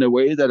Congress in a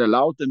way that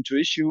allowed them to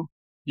issue,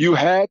 you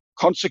had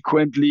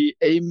consequently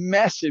a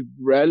massive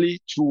rally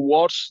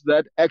towards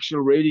that actual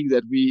rating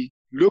that we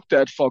looked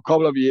at for a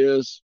couple of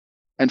years.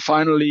 And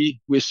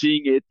finally, we're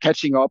seeing it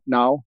catching up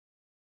now.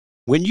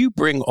 When you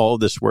bring all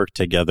this work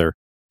together,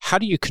 how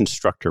do you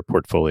construct your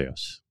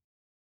portfolios?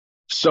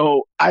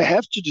 So I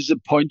have to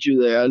disappoint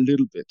you there a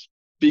little bit,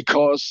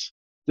 because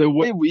the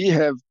way we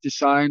have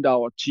designed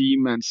our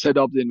team and set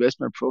up the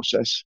investment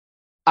process,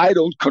 I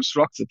don't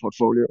construct the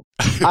portfolio.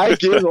 I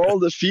give all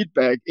the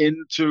feedback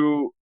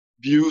into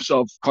views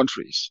of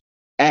countries.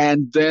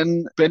 And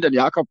then Bent and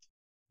Jakob,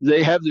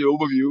 they have the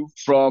overview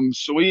from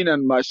Sorin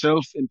and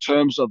myself in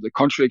terms of the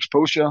country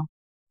exposure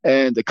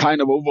and the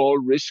kind of overall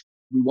risk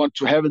we want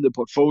to have in the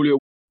portfolio.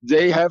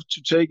 They have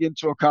to take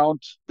into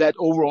account that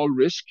overall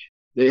risk.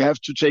 They have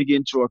to take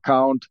into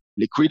account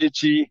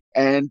liquidity.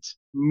 And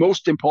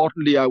most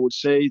importantly, I would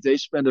say they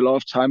spend a lot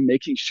of time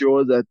making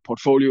sure that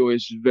portfolio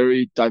is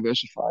very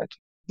diversified.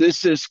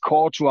 This is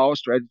core to our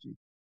strategy.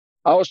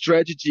 Our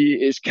strategy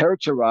is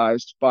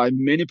characterized by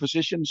many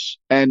positions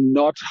and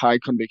not high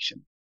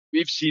conviction.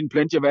 We've seen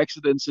plenty of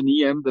accidents in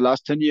EM the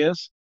last 10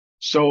 years.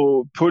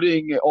 So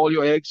putting all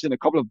your eggs in a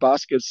couple of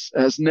baskets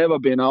has never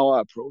been our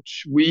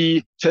approach.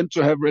 We tend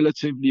to have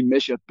relatively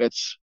measured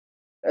bets.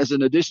 As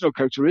an additional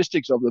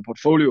characteristics of the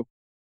portfolio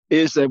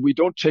is that we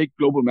don't take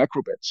global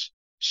macro bets.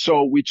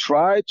 So we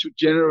try to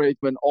generate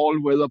an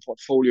all-weather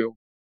portfolio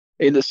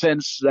in the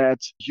sense that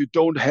you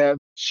don't have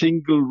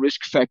single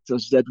risk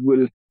factors that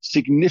will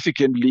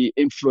significantly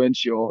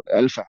influence your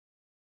alpha.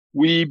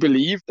 We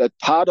believe that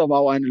part of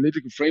our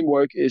analytical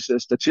framework is a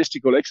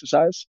statistical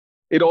exercise.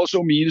 It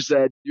also means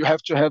that you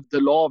have to have the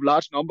law of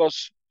large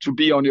numbers to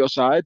be on your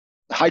side.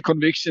 High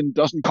conviction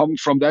doesn't come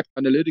from that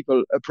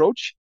analytical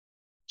approach.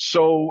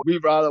 So we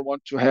rather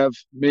want to have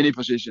many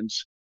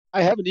positions.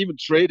 I haven't even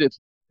traded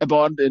a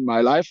bond in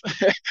my life,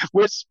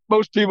 which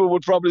most people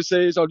would probably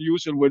say is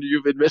unusual when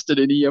you've invested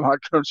in EM hard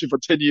currency for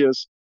 10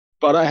 years.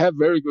 But I have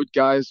very good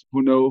guys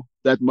who know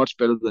that much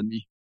better than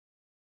me.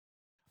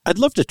 I'd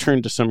love to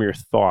turn to some of your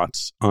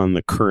thoughts on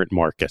the current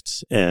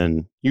markets.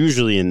 And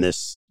usually in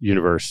this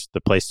universe,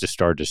 the place to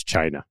start is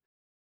China.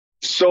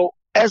 So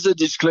as a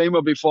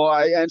disclaimer, before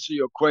I answer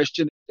your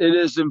question, it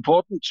is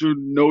important to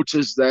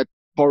notice that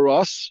for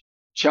us,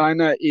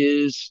 China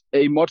is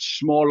a much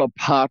smaller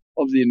part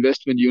of the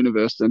investment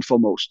universe than for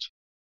most.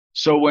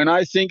 So when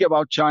I think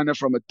about China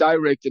from a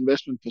direct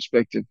investment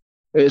perspective,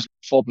 it's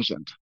 4%.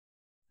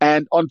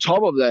 And on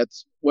top of that,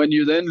 when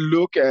you then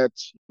look at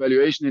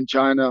valuation in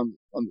China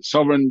on the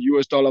sovereign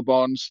US dollar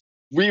bonds,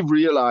 we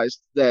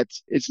realized that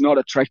it's not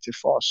attractive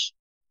for us.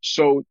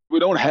 So we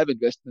don't have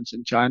investments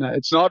in China.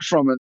 It's not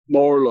from a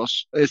moral or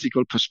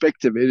ethical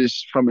perspective. It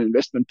is from an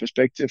investment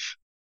perspective.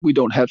 We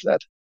don't have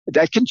that.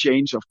 That can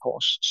change, of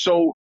course.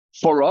 So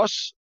for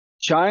us,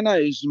 China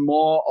is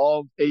more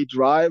of a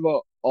driver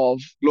of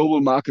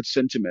global market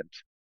sentiment.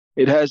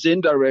 It has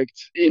indirect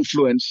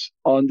influence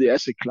on the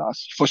asset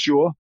class, for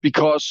sure,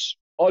 because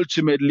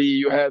ultimately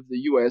you have the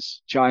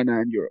US,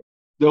 China, and Europe.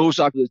 Those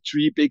are the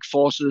three big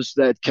forces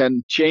that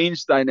can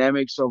change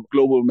dynamics of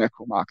global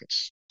macro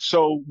markets.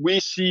 So we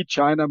see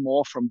China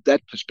more from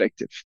that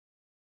perspective.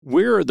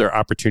 Where are there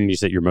opportunities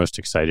that you're most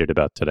excited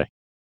about today?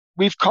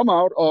 We've come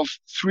out of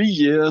 3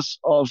 years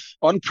of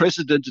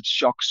unprecedented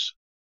shocks.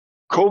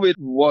 COVID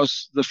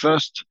was the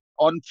first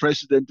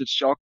unprecedented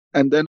shock.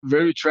 And then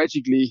very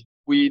tragically,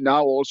 we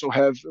now also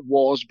have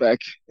wars back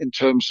in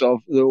terms of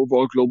the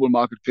overall global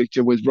market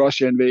picture with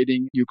Russia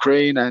invading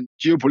Ukraine and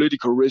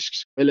geopolitical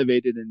risks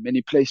elevated in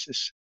many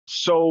places.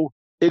 So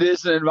it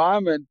is an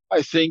environment,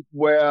 I think,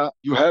 where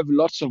you have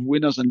lots of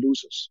winners and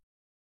losers.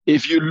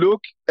 If you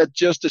look at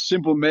just a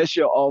simple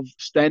measure of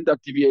standard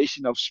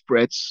deviation of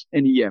spreads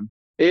in EM,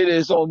 it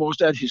is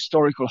almost at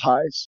historical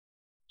highs.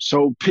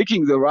 So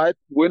picking the right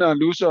winner and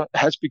loser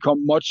has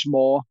become much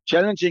more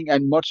challenging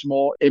and much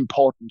more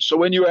important. So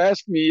when you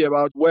ask me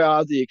about where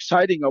are the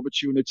exciting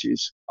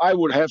opportunities, I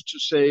would have to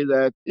say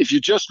that if you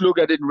just look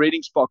at it in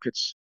ratings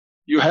buckets,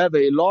 you have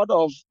a lot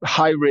of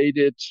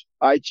high-rated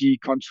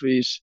IG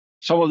countries,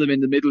 some of them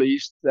in the Middle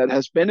East, that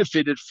has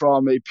benefited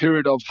from a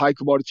period of high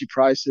commodity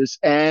prices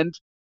and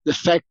the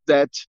fact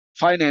that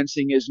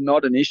financing is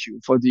not an issue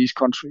for these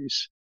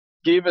countries.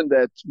 given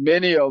that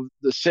many of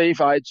the safe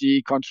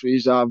IG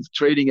countries are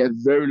trading at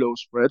very low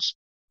spreads,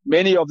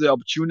 many of the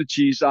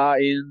opportunities are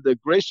in the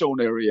gray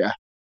zone area,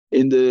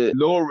 in the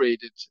lower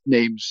rated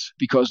names,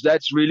 because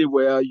that's really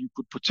where you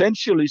could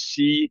potentially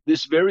see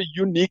this very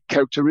unique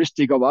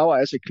characteristic of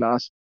our asset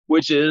class,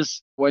 which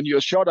is when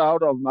you're short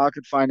out of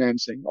market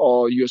financing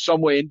or you're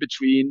somewhere in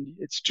between,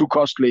 it's too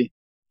costly,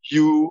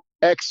 you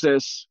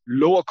access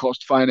lower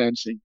cost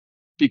financing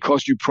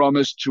because you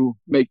promise to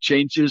make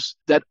changes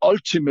that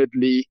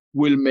ultimately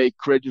will make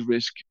credit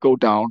risk go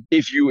down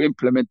if you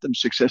implement them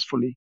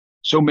successfully.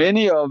 So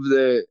many of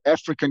the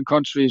African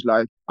countries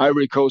like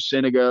Ivory Coast,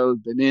 Senegal,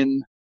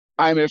 Benin,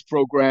 IMF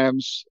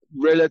programs,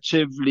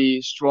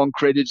 relatively strong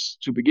credits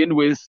to begin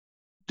with.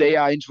 They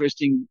are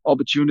interesting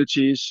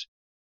opportunities.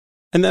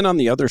 And then on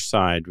the other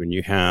side, when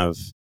you have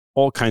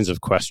all kinds of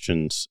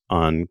questions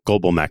on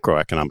global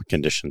macroeconomic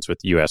conditions with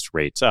U.S.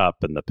 rates up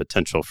and the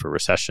potential for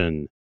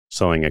recession,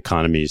 slowing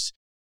economies,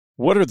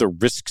 what are the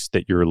risks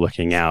that you're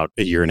looking out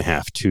a year and a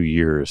half, 2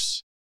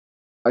 years?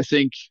 I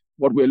think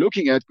what we're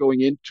looking at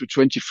going into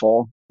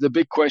 24, the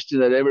big question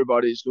that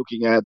everybody is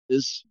looking at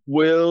is,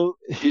 will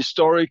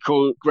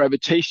historical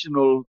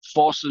gravitational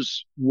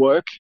forces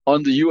work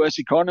on the US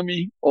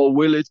economy, or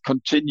will it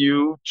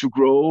continue to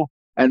grow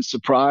and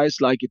surprise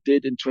like it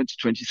did in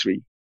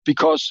 2023?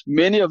 Because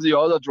many of the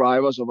other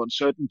drivers of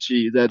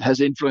uncertainty that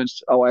has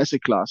influenced our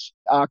asset class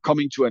are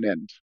coming to an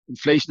end.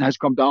 Inflation has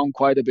come down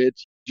quite a bit.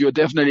 You're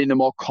definitely in a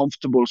more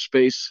comfortable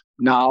space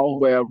now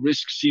where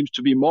risk seems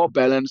to be more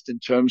balanced in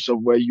terms of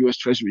where US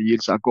Treasury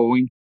yields are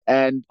going.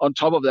 And on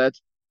top of that,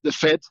 the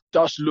Fed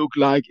does look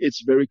like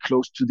it's very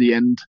close to the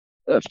end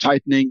of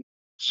tightening.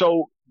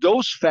 So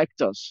those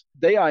factors,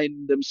 they are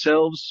in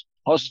themselves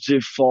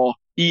positive for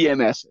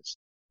EM assets.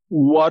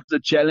 What the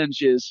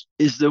challenge is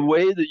the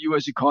way the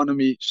US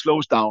economy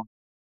slows down.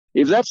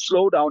 If that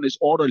slowdown is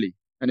orderly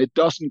and it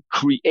doesn't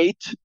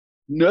create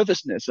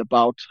nervousness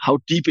about how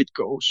deep it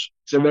goes,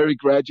 it's a very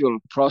gradual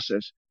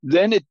process,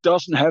 then it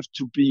doesn't have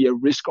to be a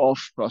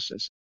risk-off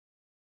process.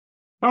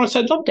 Thomas,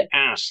 I'd love to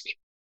ask,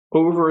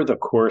 over the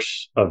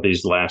course of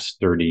these last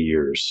 30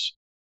 years,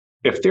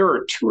 if there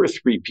are 2 or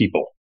 3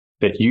 people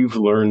that you've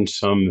learned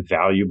some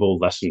valuable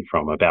lesson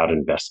from about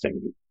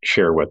investing,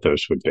 share what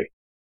those would be.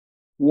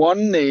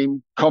 One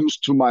name comes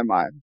to my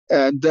mind,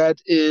 and that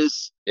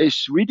is a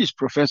Swedish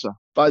professor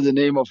by the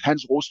name of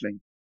Hans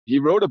Rosling. He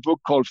wrote a book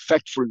called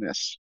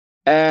Factfulness,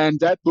 and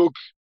that book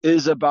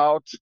is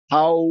about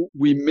how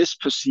we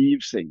misperceive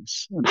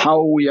things and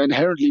how we are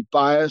inherently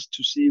biased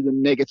to see the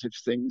negative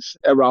things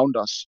around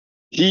us.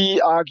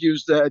 He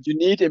argues that you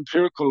need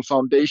empirical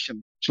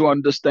foundation to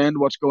understand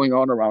what's going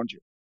on around you.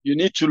 You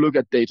need to look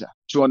at data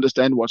to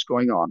understand what's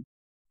going on.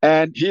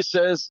 And he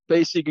says,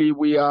 basically,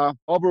 we are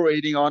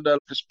operating under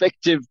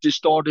perspective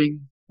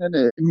distorting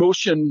and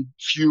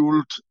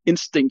emotion-fueled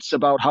instincts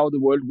about how the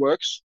world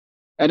works.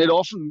 And it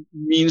often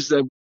means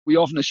that we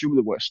often assume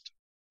the worst.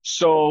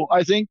 So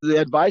I think the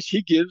advice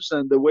he gives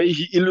and the way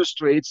he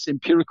illustrates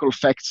empirical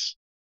facts,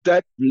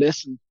 that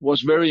lesson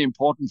was very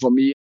important for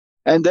me.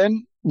 And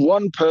then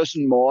one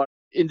person more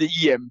in the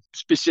EM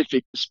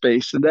specific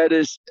space, and that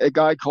is a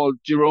guy called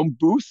Jerome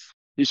Booth.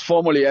 He's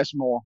formerly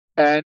Ashmore.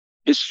 And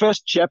his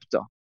first chapter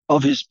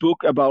of his book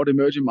about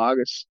emerging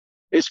markets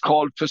is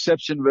called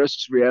Perception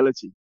versus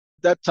Reality.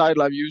 That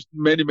title I've used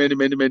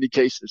in many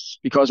cases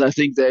because I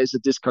think there is a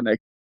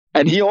disconnect.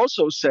 And he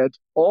also said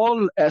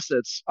all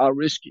assets are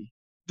risky.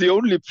 The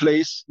only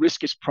place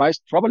risk is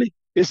priced properly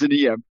is in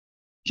EM.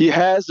 He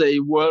has a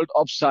world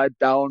upside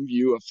down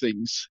view of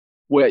things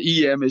where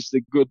EM is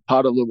the good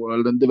part of the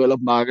world and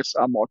developed markets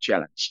are more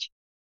challenged.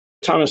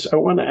 Thomas, I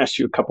want to ask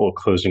you a couple of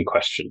closing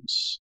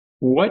questions.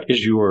 What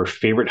is your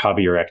favorite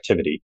hobby or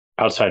activity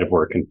outside of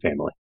work and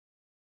family?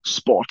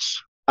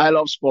 Sports. I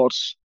love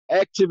sports.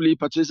 Actively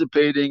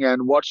participating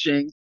and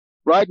watching.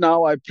 Right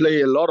now, I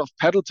play a lot of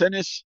paddle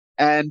tennis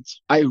and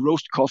I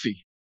roast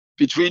coffee.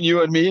 Between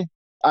you and me,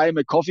 I'm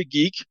a coffee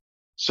geek.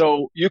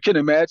 So you can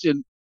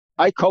imagine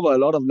I cover a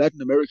lot of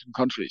Latin American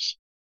countries.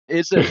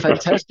 It's a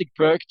fantastic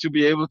perk to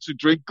be able to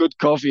drink good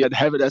coffee and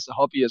have it as a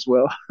hobby as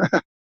well.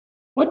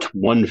 What's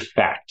one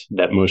fact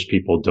that most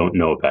people don't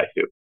know about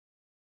you?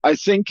 I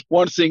think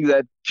one thing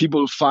that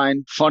people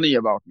find funny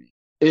about me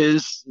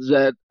is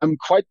that I'm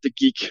quite the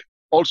geek,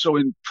 also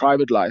in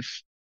private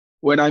life.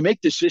 When I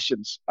make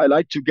decisions, I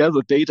like to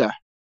gather data.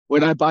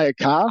 When I buy a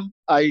car,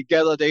 I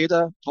gather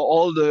data for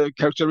all the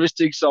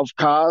characteristics of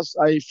cars.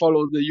 I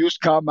follow the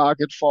used car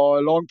market for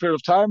a long period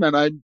of time, and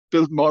I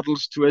build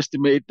models to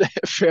estimate the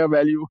fair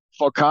value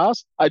for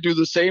cars. I do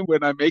the same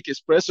when I make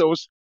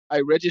espressos.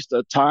 I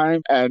register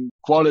time and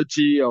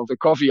quality of the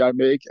coffee I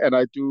make, and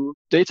I do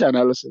data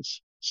analysis.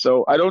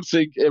 So I don't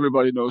think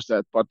everybody knows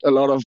that, but a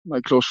lot of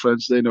my close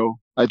friends, they know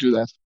I do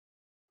that.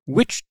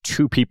 Which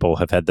 2 people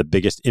have had the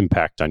biggest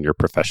impact on your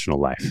professional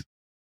life?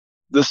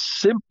 The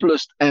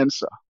simplest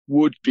answer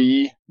would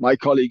be my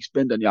colleagues,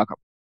 Bent and Jakob.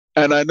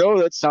 And I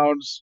know that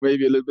sounds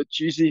maybe a little bit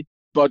cheesy,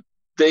 but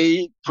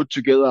they put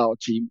together our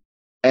team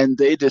and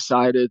they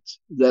decided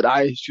that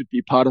I should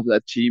be part of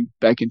that team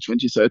back in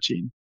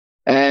 2013.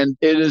 And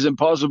it is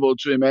impossible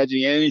to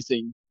imagine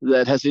anything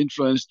that has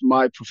influenced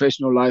my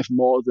professional life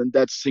more than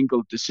that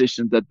single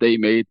decision that they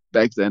made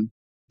back then.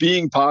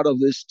 Being part of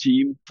this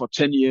team for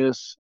 10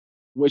 years,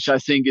 which I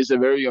think is a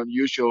very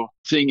unusual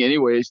thing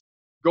anyways.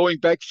 Going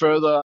back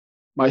further,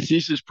 my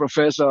thesis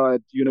professor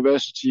at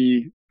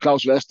university,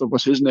 Klaus Lastrup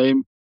was his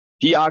name,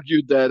 he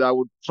argued that I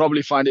would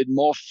probably find it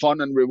more fun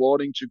and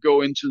rewarding to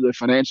go into the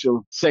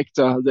financial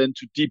sector than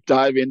to deep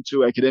dive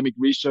into academic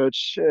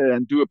research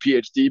and do a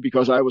PhD,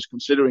 because I was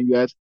considering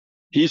that.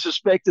 He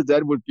suspected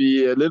that would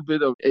be a little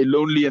bit of a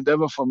lonely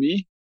endeavor for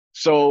me.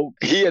 So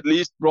he at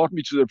least brought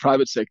me to the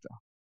private sector.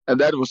 And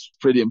that was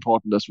pretty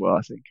important as well,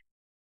 I think.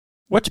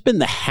 What's been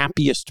the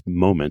happiest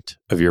moment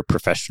of your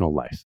professional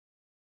life?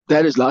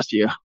 That is last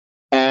year.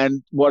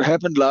 And what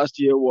happened last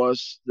year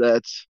was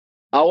that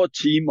our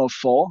team of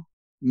 4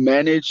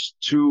 managed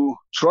to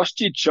trust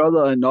each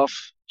other enough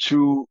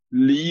to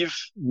leave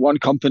one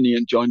company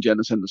and join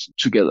Janus Henderson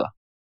together.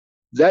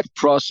 That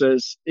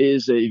process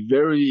is a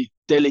very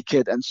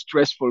delicate and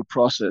stressful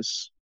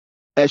process,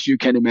 as you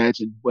can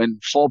imagine, when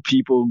 4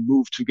 people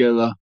move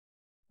together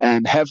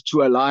and have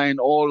to align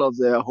all of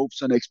their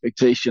hopes and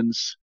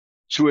expectations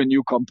to a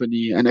new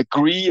company and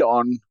agree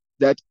on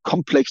that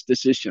complex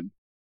decision.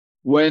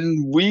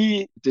 When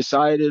we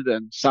decided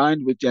and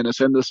signed with Janus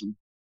Henderson,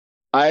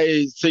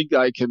 I think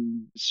I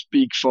can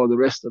speak for the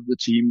rest of the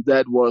team.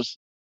 That was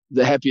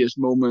the happiest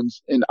moment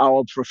in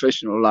our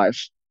professional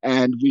life.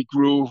 And we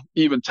grew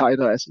even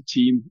tighter as a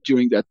team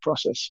during that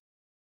process.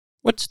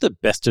 What's the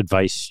best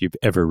advice you've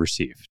ever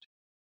received?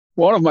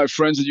 One of my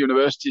friends at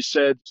university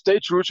said, stay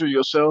true to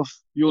yourself.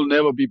 You'll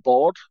never be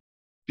bored.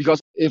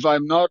 Because if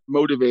I'm not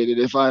motivated,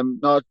 if I'm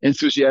not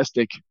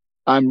enthusiastic,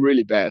 I'm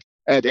really bad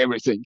at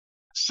everything.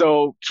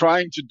 So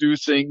trying to do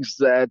things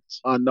that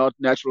are not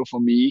natural for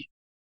me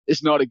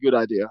is not a good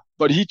idea.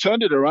 But he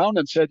turned it around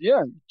and said,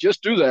 yeah,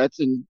 just do that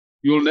and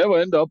you'll never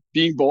end up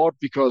being bored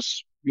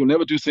because you'll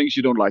never do things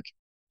you don't like.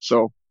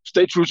 So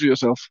stay true to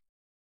yourself.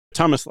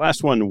 Thomas,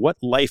 last one. What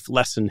life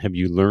lesson have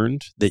you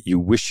learned that you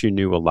wish you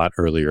knew a lot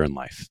earlier in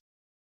life?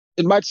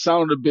 It might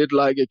sound a bit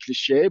like a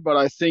cliche, but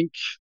I think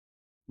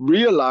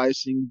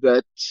realizing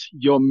that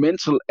your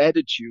mental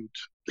attitude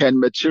can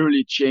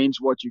materially change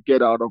what you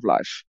get out of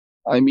life.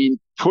 I mean,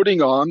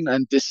 putting on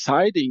and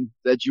deciding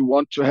that you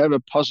want to have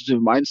a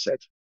positive mindset.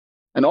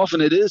 And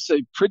often it is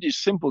a pretty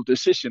simple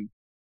decision.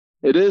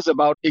 It is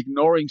about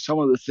ignoring some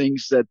of the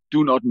things that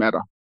do not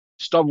matter.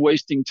 Stop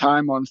wasting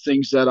time on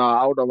things that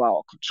are out of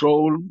our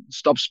control.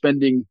 Stop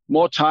spending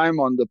more time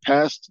on the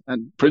past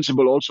and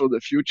principle also the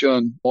future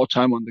and more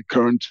time on the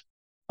current.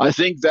 I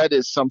think that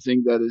is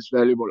something that is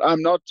valuable.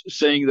 I'm not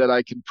saying that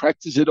I can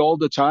practice it all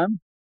the time,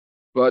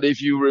 but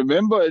if you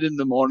remember it in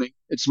the morning,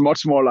 it's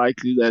much more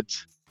likely that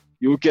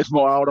you'll get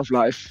more out of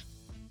life.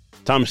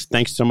 Thomas,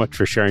 thanks so much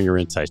for sharing your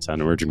insights on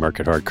emerging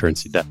market hard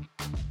currency debt.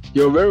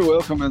 You're very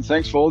welcome, and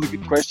thanks for all the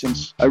good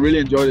questions. I really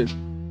enjoyed it.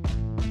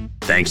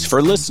 Thanks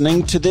for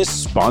listening to this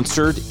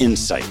Sponsored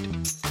Insight.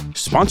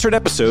 Sponsored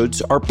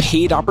episodes are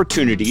paid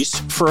opportunities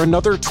for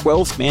another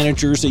 12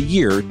 managers a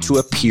year to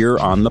appear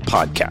on the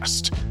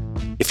podcast.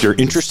 If you're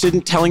interested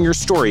in telling your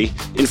story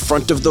in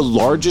front of the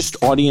largest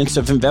audience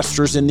of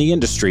investors in the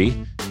industry,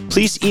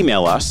 please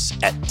email us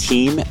at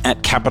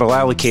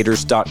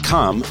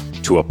team@capitalallocators.com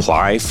to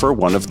apply for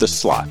one of the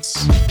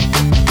slots.